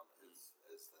number 1 as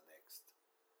the next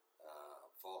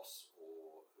Voss,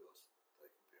 or who else they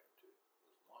compare him to? It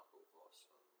was Michael Voss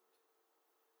and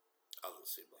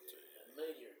Others similar too, The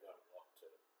media have got a lot to.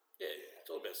 Yeah, it's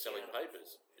all about selling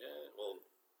papers. Yeah, well,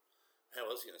 how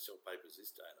else are you going to sell papers this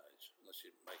day and age unless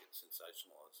you make it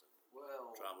sensationalised and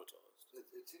dramatised?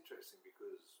 It's interesting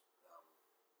because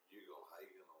Hugo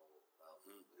Hagen, or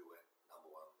who went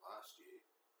number 1 last year,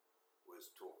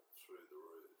 was talked through the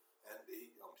roof, and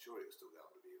I'm sure he was still going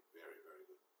to be a very, very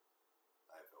good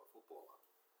AFL footballer.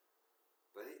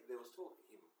 But there was talk of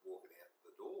him walking out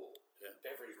the door. Yeah.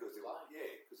 Beveridge Because was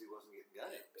playing. because he wasn't getting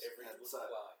games. Beveridge And was so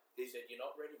playing. He said, "You're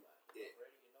not ready, mate. Yeah.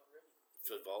 You're not ready."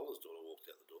 Fivola's daughter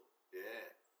walked out the door.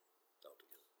 Yeah, They were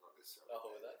together. not necessarily. Oh,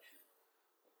 were they?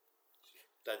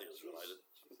 Don't think it was related.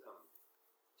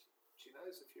 She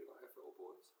knows a few AFL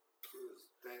boys. She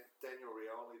was Daniel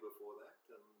Rioli before that,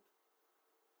 and there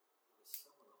was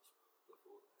someone else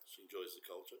before that. She enjoys the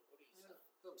culture. What do you Yeah,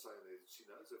 say? I'm saying that she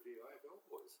knows a few AFL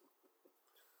boys.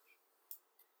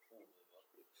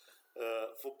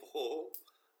 Football,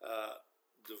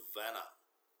 Davana.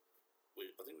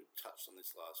 I think we touched on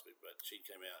this last week, but she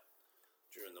came out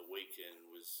during the weekend,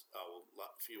 a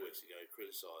few weeks ago,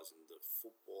 criticising the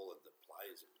football and the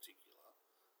players in particular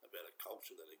about a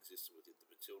culture that existed within the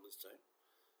Matildas team.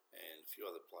 And a few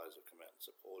other players have come out and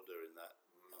supported her in that.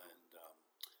 And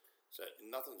so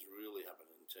nothing's really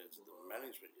happened in terms of the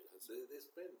management yet, has it? There's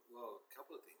been, a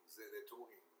couple of things. They're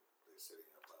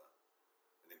setting up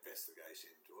an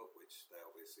investigation into it, which they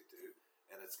obviously do.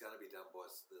 And it's going to be done by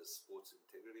the Sports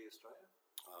Integrity Australia.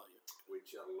 Oh, yeah.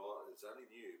 Which it's only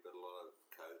new, but a lot of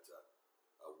codes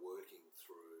are working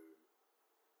through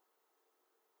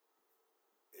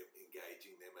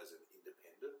engaging them as an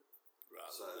independent,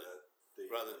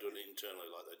 Rather than doing it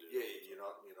internally like they do. Yeah, you're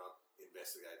not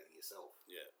investigating yourself.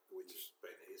 Yeah, which has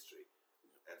been the history.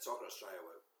 And Soccer Australia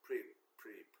were pretty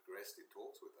progressed in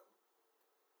talks with them,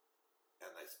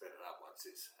 and they sped it up once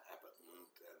this happened.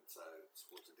 And so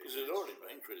Sports Integrity. because there'd already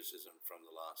been criticism from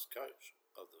the last coach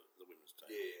of the women's team.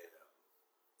 Yeah.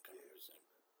 Can't remember his name.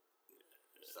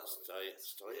 Stanic,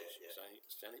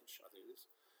 I think it is.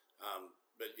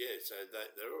 But yeah, so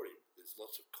they're already, there's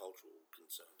lots of cultural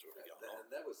concerns already going on.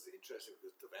 And that was interesting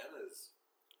because Davana's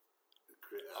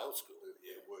Old school.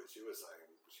 Yeah, she was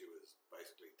saying she was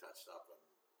basically touched up and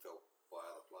felt by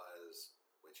other players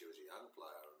when she was a young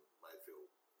player and made feel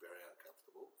very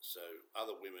uncomfortable. So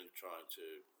other women trying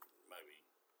to maybe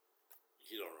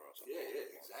hit on her or something.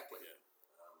 Yeah, exactly. Yeah.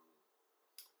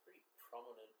 Pretty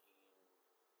prominent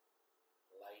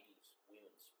in ladies'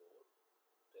 women's sport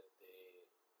that they're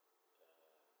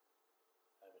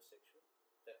homosexual.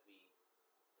 That'd be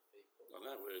I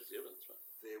know, where's the evidence, mate?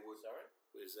 there would. Sorry?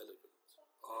 Where's that evidence?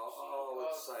 I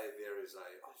would say there is a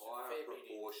a higher fair bit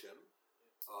proportion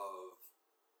of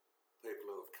people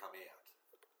who have come out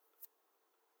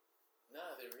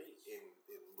No, there is. in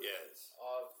women's.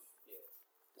 I've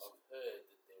heard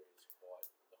that there is quite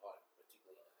high,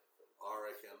 particularly in AFL. I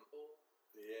reckon. Football.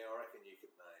 Yeah, I reckon you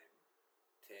could name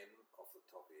 10 off the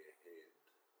top of your head,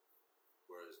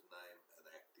 whereas name an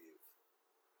active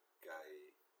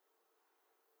gay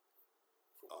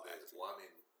football. There's active. one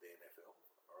in the NFL,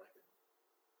 I reckon.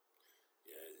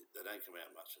 Yeah, they don't come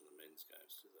out much in the men's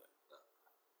games, do they? No.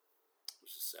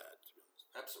 Which is sad, to be honest.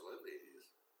 Absolutely, it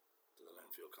is. They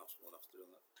don't feel comfortable enough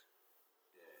doing that.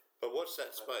 Yeah. But watch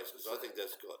that space, because I think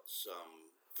that's got some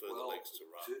further legs to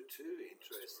run. Two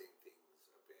interesting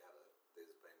things about it.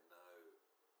 There's been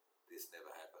this never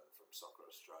happened from Soccer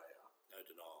Australia. No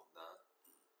denial. No.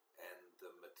 And the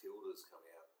Matildas come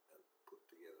out and put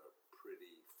together a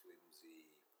pretty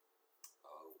flimsy,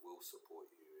 we'll support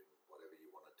you in whatever you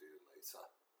want to do, Lisa,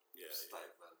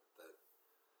 statement that,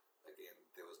 again,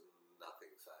 there was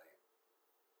nothing saying,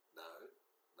 no,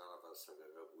 none of us have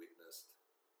ever witnessed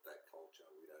that culture.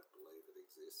 We don't believe it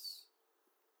exists.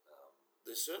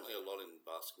 There's certainly a lot in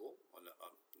basketball. I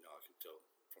can tell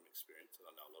from experience that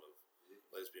I know a lot of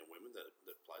lesbian women that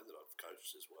play that I've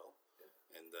coached as well,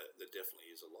 and there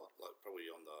definitely is a lot. Like probably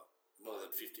on the more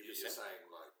than 50%. You're saying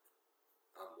like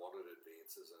unwanted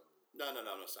advances and No, I'm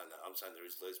not saying that. I'm saying there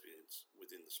is lesbians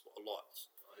within the sport, lots,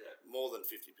 more than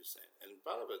 50%. And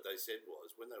part of it they said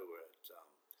was when they were at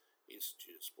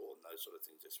Institute of Sport and those sort of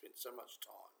things, they spent so much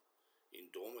time in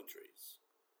dormitories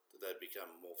that they'd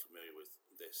become more familiar with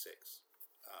their sex.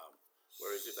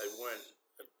 Whereas if they weren't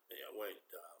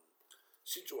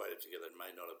situated together, it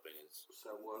may not have been as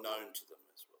known to them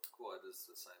as well. Why does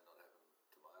the same not happen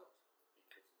to males?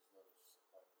 Because it's not as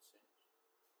high percentage.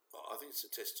 I think it's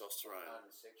the testosterone.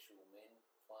 Homosexual men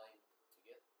playing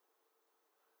together.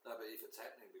 No, but if it's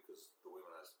happening because the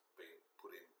women are being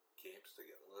put in camps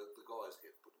together, the guys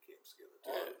get put in camps together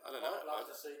too. Yeah, I don't know. I'd love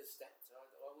to see the stats. I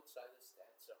would say the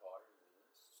stats are higher in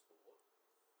women's sport,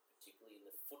 particularly in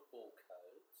the football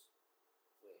codes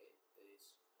where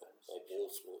there's Or ball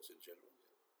sports in general.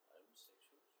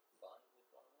 homosexuals playing with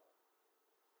one another.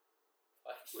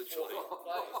 Literally.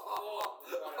 Playing sport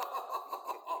with one another.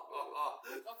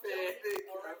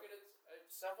 I reckon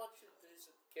someone should do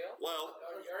some Kel. Well,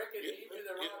 I reckon you'd be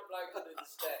the right bloke to do the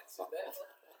stats in that.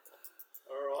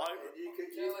 All right. And you can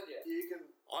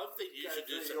I think you go should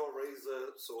do through some. your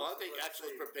research sources. I think and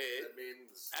Axel's see prepared. the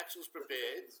men's Axel's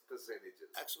prepared. percentages.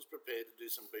 Axel's prepared to do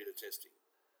some beta testing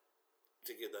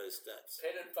to get those stats.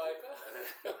 Pen and paper.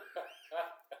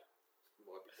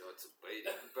 Might be doing some beating,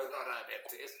 but I don't know about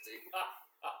testing.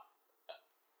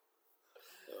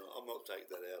 I'm not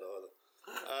taking that out either.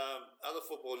 Other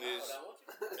football news. I don't want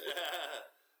you.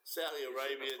 Saudi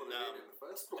Arabian. Put it in the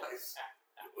first place.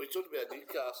 We talked about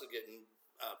Newcastle getting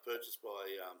purchased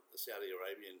by a Saudi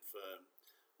Arabian firm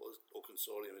or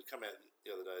consortium. It come out the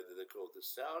other day that they're called the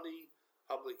Saudi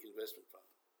Public Investment Fund.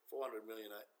 $408 million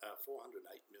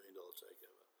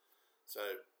takeover. So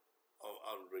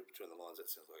I'll read between the lines.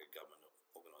 That sounds like a government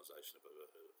organisation if I've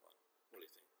ever heard of one. What do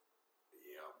you think?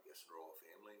 Yeah, I'm guessing royal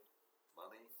family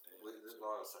money. Yeah, Like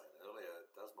I was saying earlier,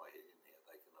 it does my head in here.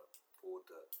 They can afford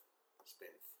to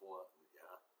spend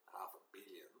half a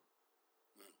billion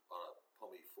on a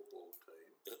pommy football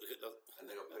team, and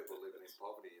they've got people living in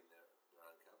poverty in their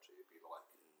own country. It'd be like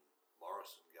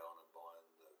Morrison going and buying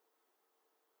the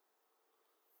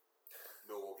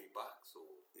Milwaukee Bucks, or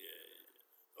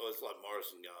Well, it's like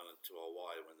Morrison going to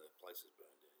Hawaii when the place is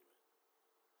burned down.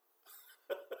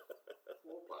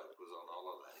 poor bloke was on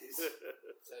holidays. So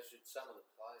should some of the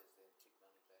players then tip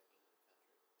money back into the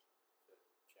country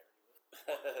for charity work?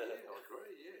 Yeah, I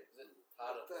agree. Yeah, Is it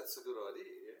part of that's a good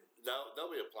idea. Yeah.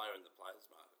 There'll be a player in the players'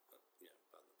 market. Pardon the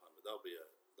pun, but they'll be a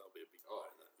big player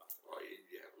in that market. Oh,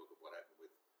 you have a look at what happened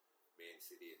with Man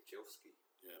City and Chelsea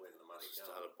when the money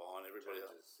started buying everybody up.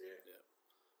 changes, yeah. Yeah.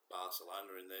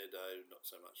 Barcelona in their day, not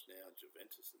so much now.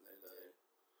 Juventus in their day,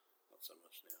 not so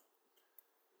much now.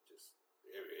 Just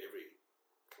every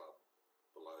club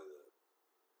below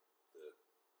the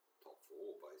top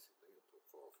four, basically, the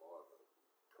top 4 or 5, are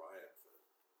praying for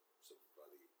some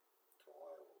bloody Thai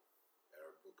or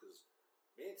Arab, because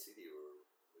Man City were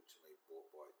originally bought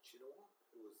by Chinawa,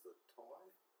 who was the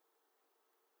Thai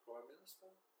Prime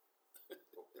Minister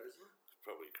or President.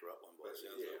 Probably a corrupt one by the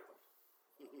sounds of it.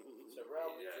 So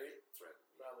Real Madrid,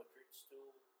 threatened Real Madrid still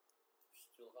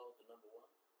hold the number one.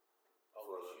 I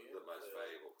for would assume the most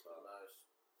valuable the club. most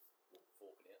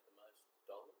forking out the most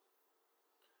dollars.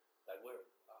 They were.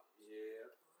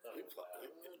 Yeah. Who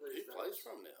plays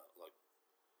from now? Like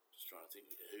trying to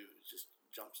think who just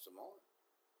jumps to mind.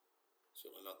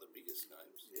 Certainly not the biggest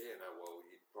names. Yeah, no, well,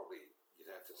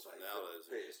 you'd have to say Nowadays,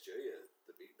 PSG are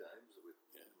the big names with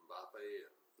Yeah. Mbappe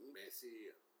and Messi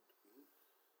and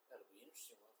That'll be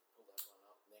interesting. We'll have to pull that one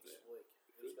up next Yeah. week.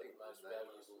 Who's got the most Name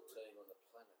valuable us. team on the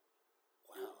planet?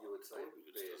 Wow. you would say That would be a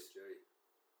good study. PSG.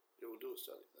 Yeah, we'll do a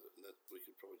study. That we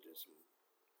could probably do some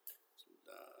PSG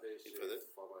info there.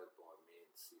 followed by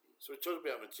Man City. So we talked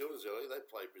about Matildas earlier. They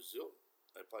play Brazil.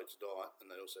 They play tonight,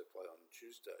 and they also play on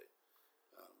Tuesday.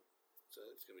 So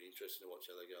it's going to be interesting to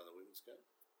watch how they go in the women's game.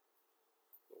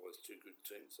 Always two good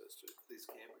teams, those two. Is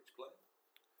Cambridge playing?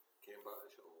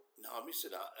 Cambridge or No, I missed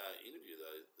an interview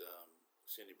though.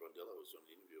 Sandy Brondello was on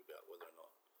an interview about whether or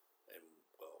not, and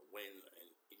when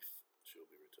and if she'll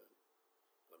be returning.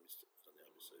 I missed it on the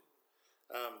ABC.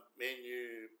 Man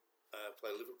U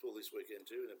play Liverpool this weekend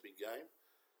too in a big game.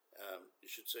 You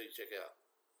should check out,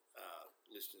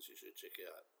 listeners, you should check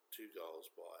out 2 goals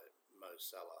by Mo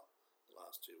Salah the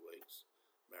last 2 weeks,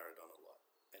 Maradona like.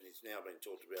 And he's now been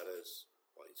talked about as,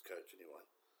 by his coach anyway,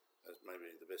 as maybe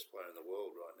the best player in the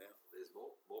world right now. there's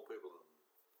more people than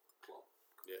Klopp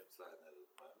Yeah. saying that at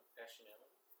the moment.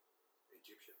 Nationality?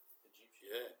 Egyptian.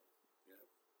 Egyptian. Yeah.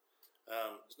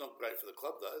 It's not great for the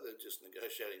club though. They're just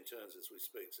negotiating terms as we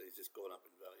speak, so he's just gone up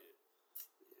in value.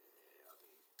 Yeah, I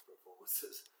think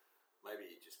performances. Maybe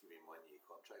you just give him 1-year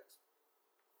contracts.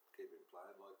 Keep him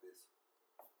playing like this.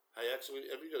 Hey, actually,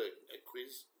 have you got a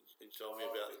quiz? You told me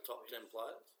about the top 10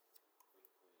 players.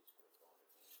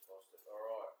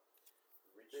 Alright.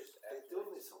 They're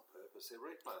doing this on purpose. They're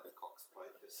replaying the Cox play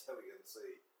just so we can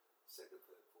see second,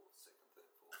 third, fourth.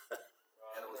 Right,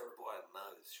 And it I'm was gonna by a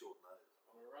nose, short nose.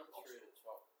 run through the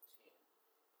top 10.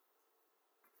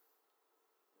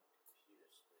 My computer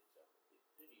speeds up a bit.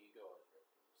 Who do you guys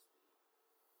reckon is the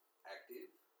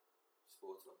Active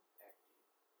sportsman. active?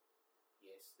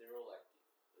 Yes, they're all active.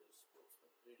 These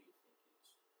sportsmen. Who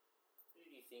do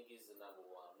you think is the number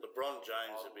one? LeBron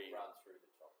James I'll would be- run through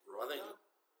the top. I think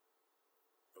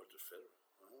Roger Federer.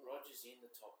 Roger's in the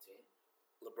top 10.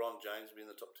 LeBron James will be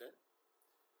in the top 10,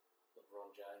 LeBron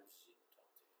James is in the top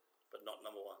 10. but not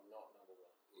number 1. Not number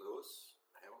one. Lewis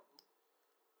Hamilton.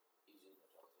 He's in the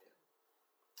top 10.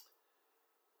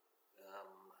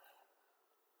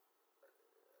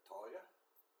 Tiger. A Tiger?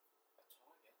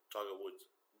 Tiger Woods.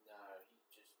 No, he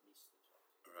just missed the top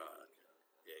 10. Right, okay.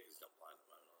 Yeah, because he's not playing at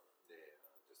the moment either.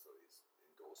 Yeah, I just thought his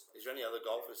endorsement. Is there any other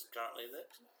golfers currently in there?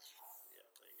 No. Yeah,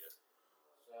 there you go.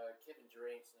 So Kevin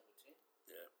Durant's number 10.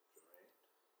 Yeah. Durant.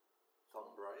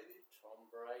 Tom Brady.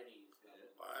 Tom Brady is number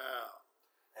 9. Wow.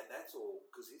 And that's all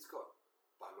because he's got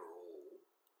bugger all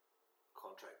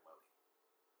contract money.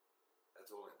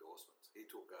 That's all endorsements. He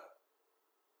took a.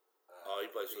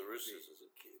 He plays for the Roosters, is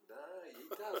it? No, he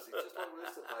does. He's just like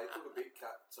Rooster Play. He took a big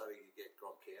cut so he could get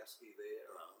Gronkowski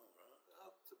there Oh,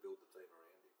 right. to build the team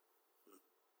around him.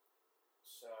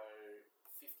 So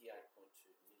 58.2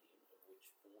 million, of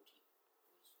which 40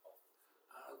 was off the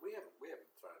field. We haven't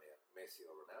thrown out Messi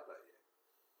or Ronaldo yet.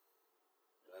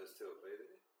 Those two will be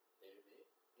there. They're there.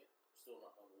 Yep. Still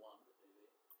not number one, but they're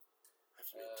there.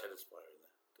 Has to be a tennis player in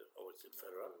there. Oh, it's in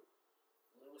Federer.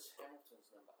 Lewis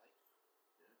Hamilton's number 8.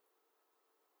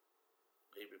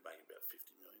 He'd be making about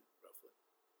 50 million, roughly.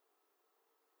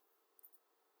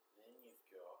 Then you've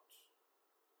got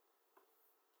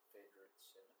Federer at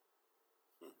 7.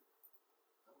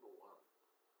 Number 1.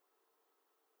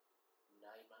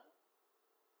 Neymar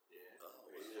Yeah. Oh,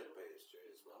 He's wow. at PSG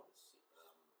as is well. number 6.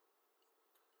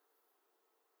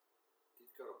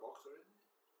 He's got a boxer in there?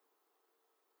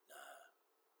 Nah.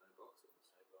 No boxers.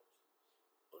 No boxers.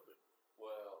 What about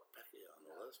Well, Pacquiao and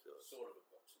all no, those guys? sort of a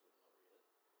boxer, but not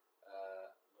really.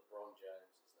 LeBron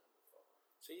James is number 5.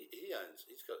 See,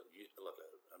 he's got like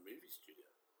a movie studio.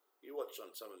 You watch on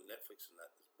some of Netflix and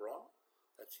that, Bron,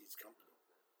 that's his company.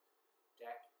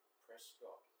 Dak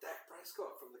Prescott, Dak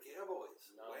Prescott from the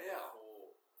Cowboys. number Wow.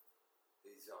 4.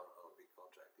 He's on a big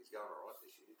contract. He's going all right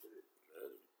this year too.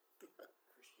 Really?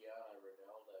 Cristiano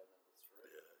Ronaldo, number 3.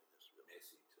 Yeah, yes, we got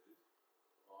Messi too.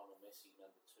 Lionel Messi,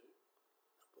 number 2.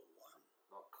 number 1.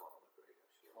 Not Conor McGregor.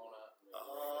 Sure. Conor McGregor,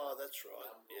 Oh, that's right.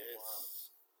 number Yes.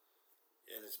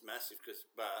 And it's massive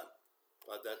but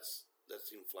that's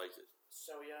inflated. 1.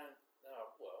 So he owned,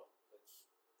 no, well, that's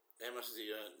How much has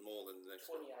he earned more than the next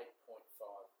guy?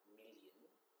 28.5 million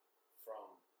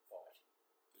from fighting.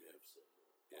 Yeah. UFC or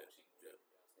Yeah, boxing, yeah.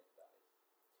 whatever it is nowadays.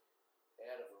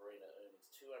 Out of arena earnings,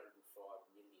 205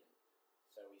 million.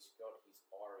 So he's got his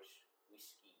Irish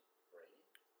whiskey brand,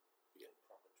 Yeah.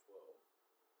 proper 12.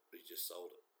 He just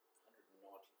sold it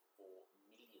 194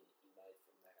 million he made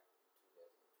from that in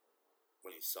 2021.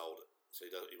 when he sold it. So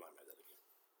he won't make that again.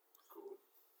 Good.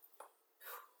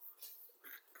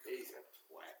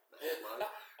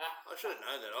 should have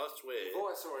known that. I swear. If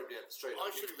I saw him down the street,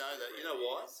 I should know that. You know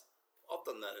why? I've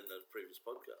done that in the previous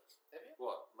podcast. Have you?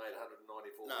 What? Made 194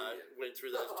 No, million? went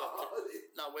through those top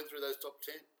 10. No, went through those top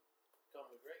 10.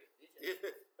 Conor McGregor, did you?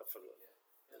 Yeah, I forgot. Yeah.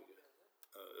 How long ago was that?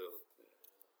 Early. Yeah.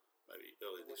 Maybe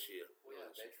early this year. We are Early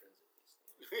this year. veterans at this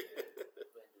thing. We've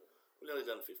been doing it. We've nearly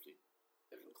done 50.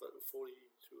 Maybe close to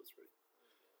 42 or 3.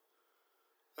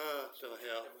 Don't know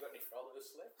how. Have we got any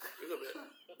followers left? We've got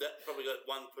that probably got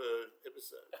one per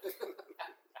episode.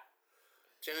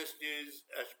 Tennis news: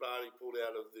 Ash Barty pulled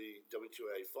out of the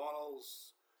WTA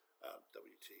finals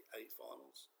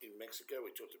in Mexico. We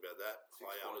talked about that.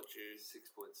 High altitude, 6.7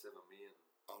 million.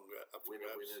 Up for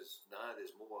grabs. Winners. No,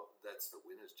 there's more. That's the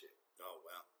winners check. Oh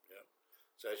wow, yeah.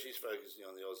 So she's focusing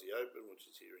on the Aussie Open, which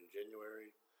is here in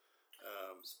January.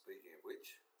 Speaking of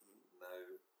which,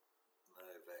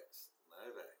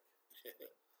 Novak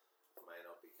may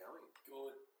not be coming.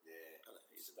 Good. Yeah. I know,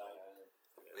 he's Stay home.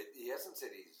 But he hasn't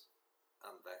said he's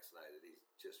unvaccinated. He's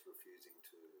just refusing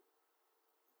to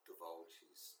divulge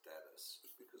his status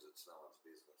because it's no one's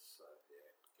business. So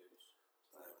yeah, Goose.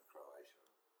 stay home in Croatia.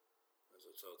 As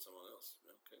I told someone else,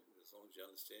 okay, as long as you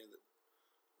understand that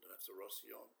you don't have to Rossi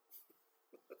on.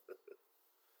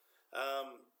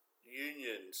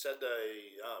 Union,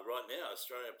 Saturday, right now,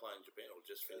 Australia playing Japan, or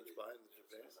just finished playing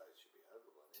Japan. So it should be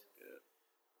over by now. Yeah.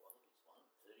 Wallabies won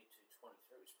 32-23.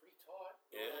 It was pretty tight.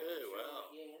 Yeah, wow.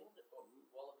 At the end,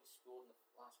 Wallabies scored in the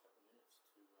last couple of minutes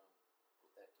to put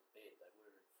that to bed. They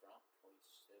were in front,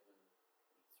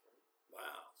 27-23.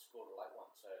 Wow. Scored a late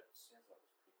one, so it sounds like it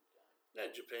was a pretty good game. Now,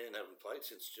 Japan haven't played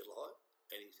since July.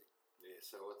 Anything. Yeah.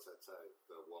 So what's that say?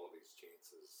 The Wallabies'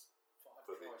 chances 5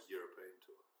 for the tries. European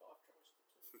tour. 5 tries to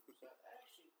 2. So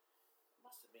actually, I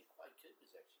must admit, Clay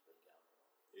Cooper's actually been going all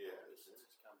right. Yeah. Since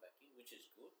he's come back in, which is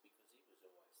good because he was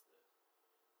always the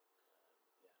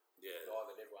Yeah. guy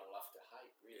that everyone loved to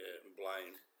hate, really. Yeah, and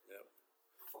Blaine. Yep.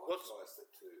 5 What's- tries to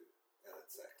 2, and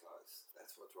it's that close.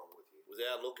 That's what's wrong with you.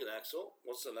 Without looking, Axel,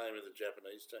 what's the name of the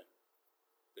Japanese team?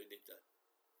 Their nickname.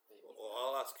 There Or you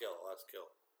I'll ask Kel. I've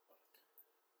got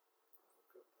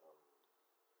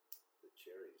the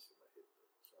cherries in my head, but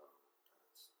it's to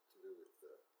do with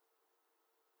the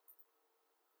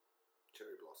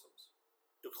cherry blossoms,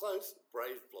 You're close.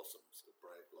 Brave Blossoms. the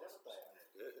brave go. That's blossoms. what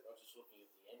they are. Yeah. I was just looking at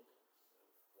the ending.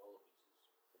 Wallabies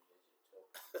is pretty easy to tell.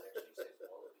 It actually says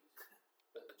Wallabies.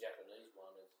 But the Japanese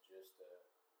one is just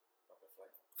like a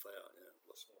flag. Flower, yeah,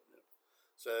 Blossom. Yeah.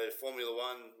 So Formula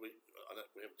One, we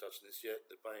haven't touched on this yet.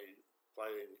 They're playing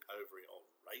over on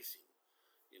racing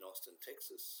in Austin,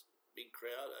 Texas. Big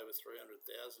crowd, over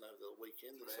 300,000 over the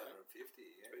weekend.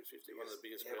 350, yeah. 350, one of the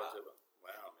biggest ever crowds ever. in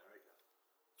Wow, America.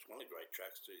 it's one of the great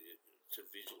tracks to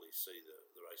visually see the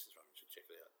races run. You should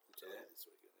check it out. I'm telling you this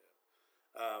weekend.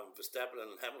 Yeah. Verstappen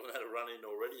and Hamilton had a run in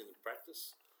already in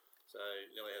practice, so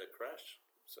nearly had a crash.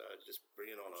 So just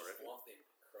bring it on, I I just reckon. want them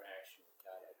to crash and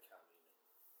Ricardo come in.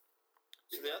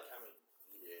 So And the, come in.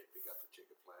 Yeah, pick up the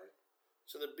checker flag.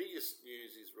 So the biggest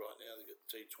news is right now they've got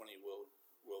the T20 World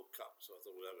Cup. So I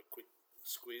thought we'd have a quick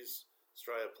squiz.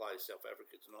 Australia plays South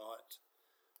Africa tonight.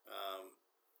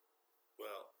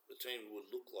 Well, the team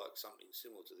would look like something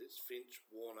similar to this: Finch,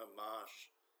 Warner, Marsh,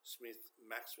 Smith,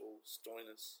 Maxwell,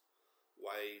 Stoinis,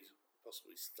 Wade,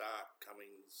 possibly Stark,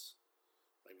 Cummings,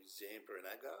 maybe Zampa and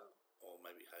Agar, or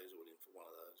maybe Hazelwood in for one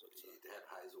of those. I'd say. You'd have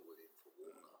Hazelwood in for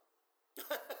Warner.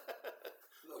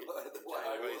 The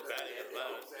way he's batting at the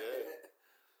moment, yeah.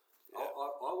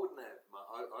 I wouldn't have.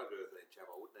 I agree with that chap.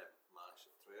 I wouldn't have Marsh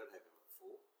at 3. I'd have him at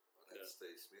 4. I'd have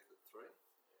Steve Smith at 3.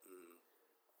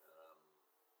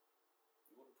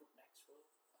 You wouldn't put Maxwell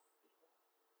up a bit higher?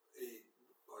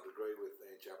 I'd agree with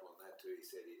Ian Chappell on that too. He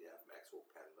said he'd have Maxwell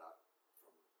padded up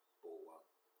from ball 1.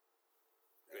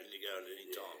 Ready to go at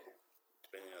any time,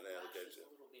 depending on how it Marsh goes. is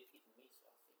a little bit hit and miss,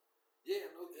 I think.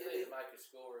 Yeah, look, He'll either make a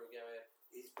score or go out.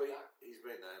 he's been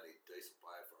the only decent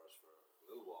player for us for a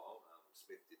little while.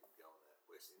 Smith didn't go on that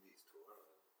West Indies tour,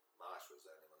 and Marsh was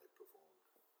the only one who performed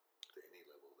to any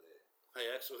level there. Hey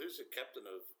Axel, who's the captain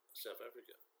of South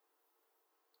Africa?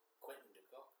 Quentin de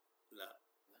Kock. No.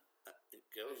 No.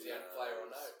 Girls? Who's the only player I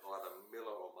know? Either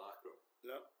Miller or Markram.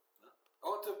 No.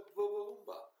 Oh, to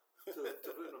Bavumba.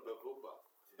 to Vuna Bavumba.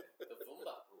 Yeah.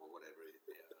 Bavumba. Or whatever it is.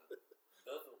 Yeah.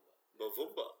 Bavumba.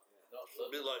 Bavumba. Not A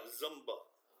bit like Zumba.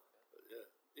 Okay. Yeah.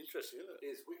 Interesting, isn't it?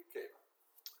 He's wicketkeeper.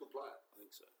 Good player. I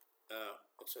think so.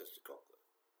 I'd say it's the cock though.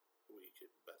 The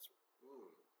wicketkeeper batsman.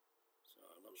 So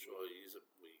I'm not sure he is a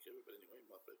wicketkeeper, but anyway, he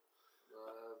might be.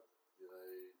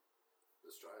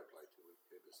 Australia play 2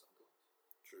 wicketkeepers sometimes.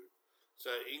 True.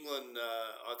 So England,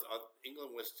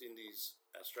 England, West Indies,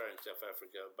 Australia, and South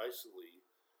Africa are basically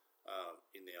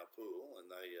in the our pool, and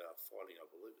they are fighting, I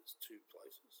believe it's 2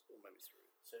 places, or maybe 3.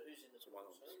 So who's in the So one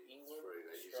pool? of So them. England, Three,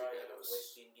 they usually Australia, go to us.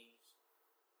 West Indies.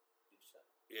 Did you say?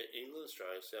 Yeah, England,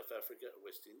 Australia, South Africa,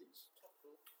 West Indies. Top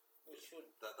pool. We should.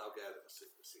 They'll go to the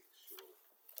Super 6, sure.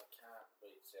 I can't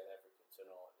beat South Africa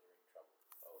tonight. They're in trouble.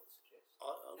 I would suggest.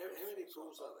 How many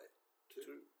pools are there?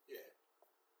 2. Yeah.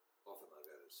 Often they'll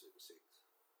go to the Super 6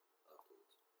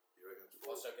 afterwards. You reckon it's 4?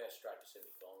 Also go straight to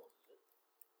semi-finals, is it?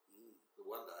 The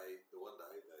one day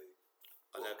they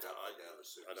World Cup, I they go to the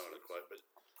Super don't want to 6. quote, but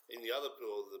in the other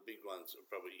pool, the big ones are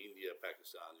probably India,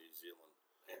 Pakistan, New Zealand,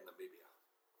 And Namibia.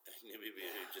 and Namibia,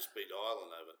 who just beat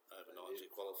Ireland overnight to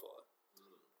qualify.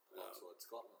 Alongside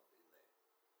Scotland in there.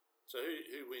 So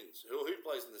who wins? Who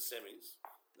plays in the semis?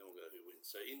 Then we'll go who wins.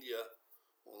 So India,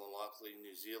 more than likely.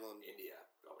 New Zealand, India,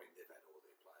 I mean, they've had all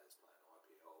their players playing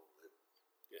IPL.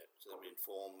 yeah, so they'll be in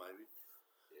form maybe.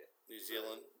 Yeah. New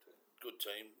Zealand, good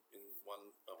team in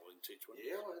T20.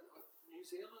 Yeah, New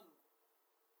Zealand,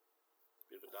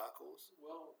 Bit of a dark horse.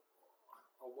 well,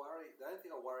 I worry. The only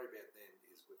thing I worry about them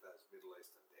is with those Middle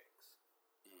Eastern decks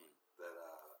that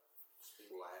are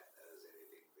flat as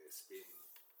anything. They're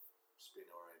spin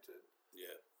oriented.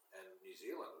 Yeah. And New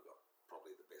Zealand have got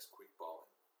probably the best quick bowling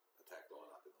attack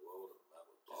lineup in the world at the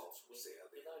moment. Does Bowls it from swing?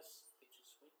 Saudi. Do those pitches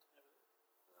swing over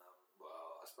there?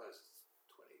 Well, I suppose it's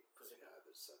 20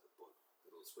 overs, so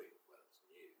it'll swing when it's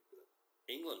new. But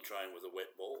England train with a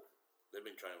wet ball. They've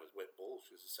been training with wet balls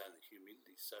because they're saying the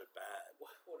humidity's so bad.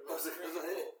 What about because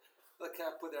they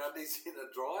can't put their undies in a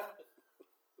dryer.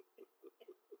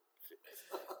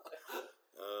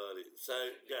 So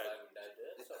yeah.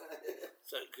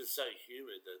 so because it's so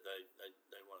humid that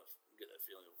they want to get that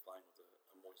feeling of playing with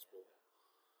a moist ball.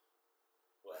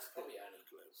 Well, it's probably only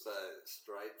So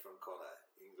straight from Connor,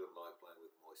 England like playing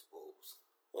with moist balls.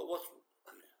 Well,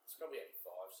 it's probably only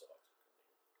 5 sides.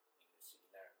 You can see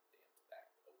narrow it down to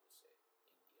that. I would have said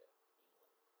India,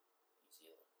 England, New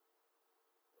Zealand,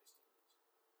 West Indies,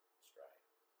 Australia.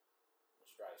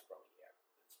 Australia's probably out.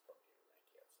 It's probably a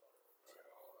rank outside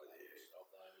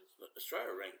of those.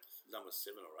 Australia ranked number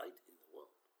 7 or 8 in the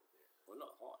world. Well,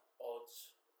 not high.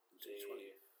 Odds. T20.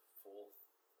 They're 4th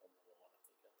on the line,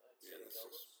 I think, aren't they? Yeah,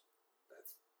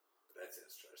 That's in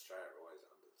Australia always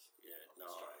unders. Yeah, on no.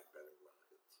 Australian betting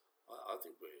markets. I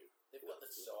think They've got the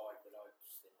side, but they're not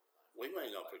playing. we may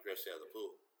not progress out of the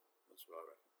pool. That's what I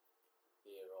reckon.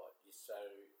 Yeah, right.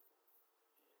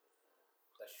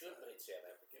 They should beat South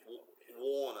Africa.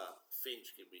 Warner,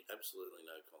 Finch can be absolutely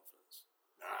no confidence.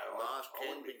 No, Marsh I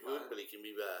can wouldn't be good, playing. but he can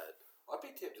be bad. I'd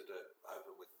be tempted to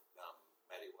open with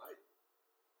Matty Wade.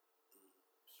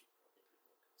 She's probably a bit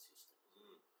more consistent.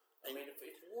 I mean, if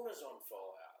Warner's on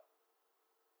fire,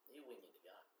 he'll win you the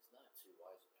game. There's no 2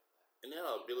 ways about that. And now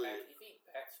our ability. If he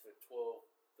bats for 12,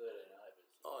 13 overs,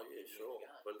 Oh yeah, sure.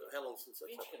 But how long since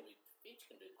that's happened? Finch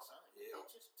can do the same. Yeah. They're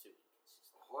just too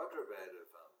inconsistent. Hyderabad have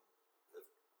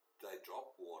they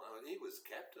dropped Warner, and he was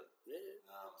captain. Yeah.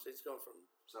 So he's gone from.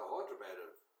 So Hyderabad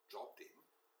have dropped him.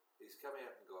 He's come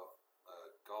out and got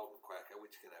a golden cracker,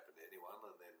 which can happen to anyone,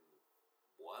 and then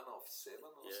 1 off 7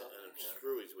 or something. And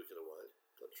threw his wicket away.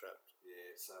 Got trapped.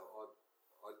 Yeah, so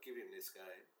I'd give him this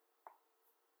game.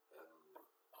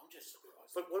 I'm just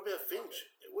surprised. But what about Finch?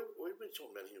 We've been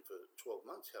talking about him for 12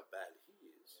 months, how bad he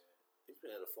is. Yeah. He's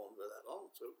been out of form for that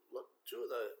long. So, look, 2 of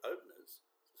the openers,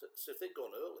 so if they've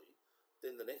gone early,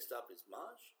 then the next up is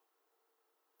Marsh.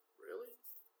 Really?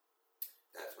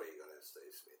 That's where you got to have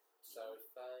Steve Smith. So if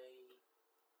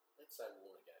let's say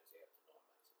Warner goes out tonight,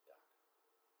 makes a duck,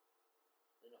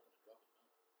 they're not going to drop him,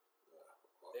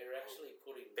 are they? They're actually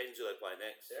putting. Depends who they play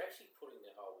next. They're actually putting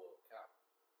the whole World Cup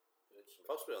virtually.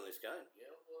 Possibly on this game.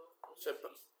 Yeah, well. So,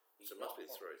 he's so it must be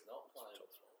not 3. He's not playing. Top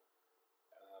 3.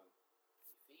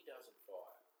 If he doesn't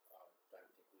fire, I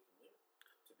don't think we can win.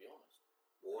 To be honest,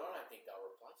 Warner. I don't think they'll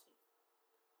replace him.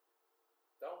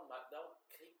 They'll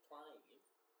keep playing him.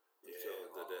 Until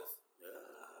the death. Yeah.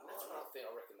 And that's what I think.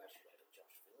 I reckon they should go to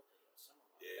Josh Phillippe or someone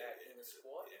like that in the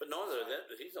squad. But neither of them,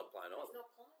 he's not playing He's either.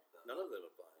 not playing. None of them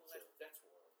are playing. Well, So. that's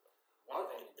why. One of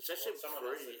them in the It's actually squad,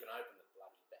 someone else free. who can open the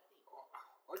bloody batting.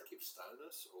 I'd give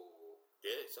Stonus or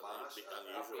Yeah, something a Marsh bit up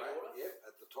unusual. there. Yep,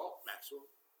 at the top. Maxwell.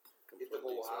 Hit the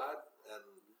ball so. hard, and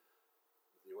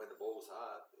when the ball's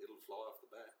hard, it'll fly off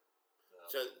the bat.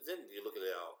 So then you look at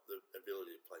the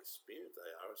ability to play spin. If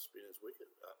they are a spinner's wicket,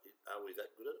 are we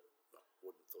that good at it? No,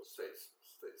 wouldn't have thought so.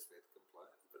 Steve Smith can play.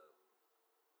 I don't know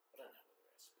whether our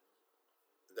spinners are good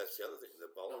enough. That's the other thing. The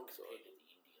bowling Not compared side. to the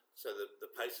Indians. So the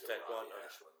pace attack might not.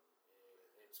 Ashwin.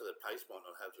 So the pace might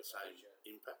not have the same Asia.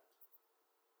 impact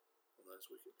on those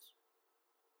wickets.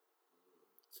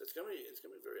 So it's going to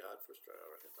be very hard for Australia, I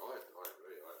reckon. I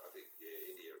agree. I think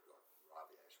India have got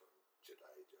Ravi Ashwin.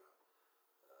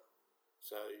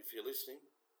 So if you're listening,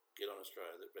 get on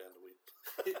Australia. They're bound to win.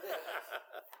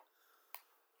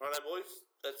 Righto, boys.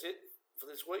 That's it for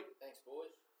this week. Thanks,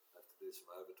 boys. Have to do some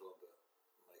overtime to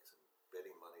make some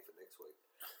betting money for next week.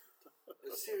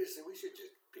 But seriously, we should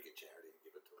just pick a charity and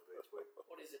give it to them each week.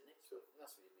 What is it next week? It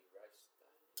must be a big race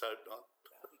day. Hope not.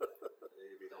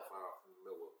 You'll be not far off from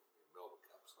Melbourne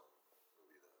Cup, so it'll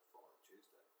be the following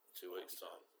Tuesday. 2 weeks'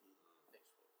 time.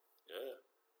 Next week. Yeah.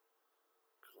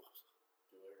 God.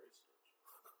 Do our research.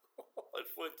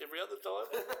 It's worked every other time.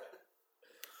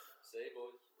 See you,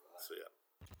 boys. See ya.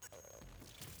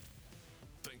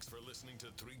 Thanks for listening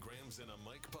to 3 Grams and a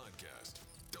Mic podcast.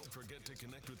 Don't forget to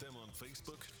connect with them on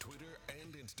Facebook, Twitter,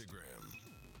 and Instagram.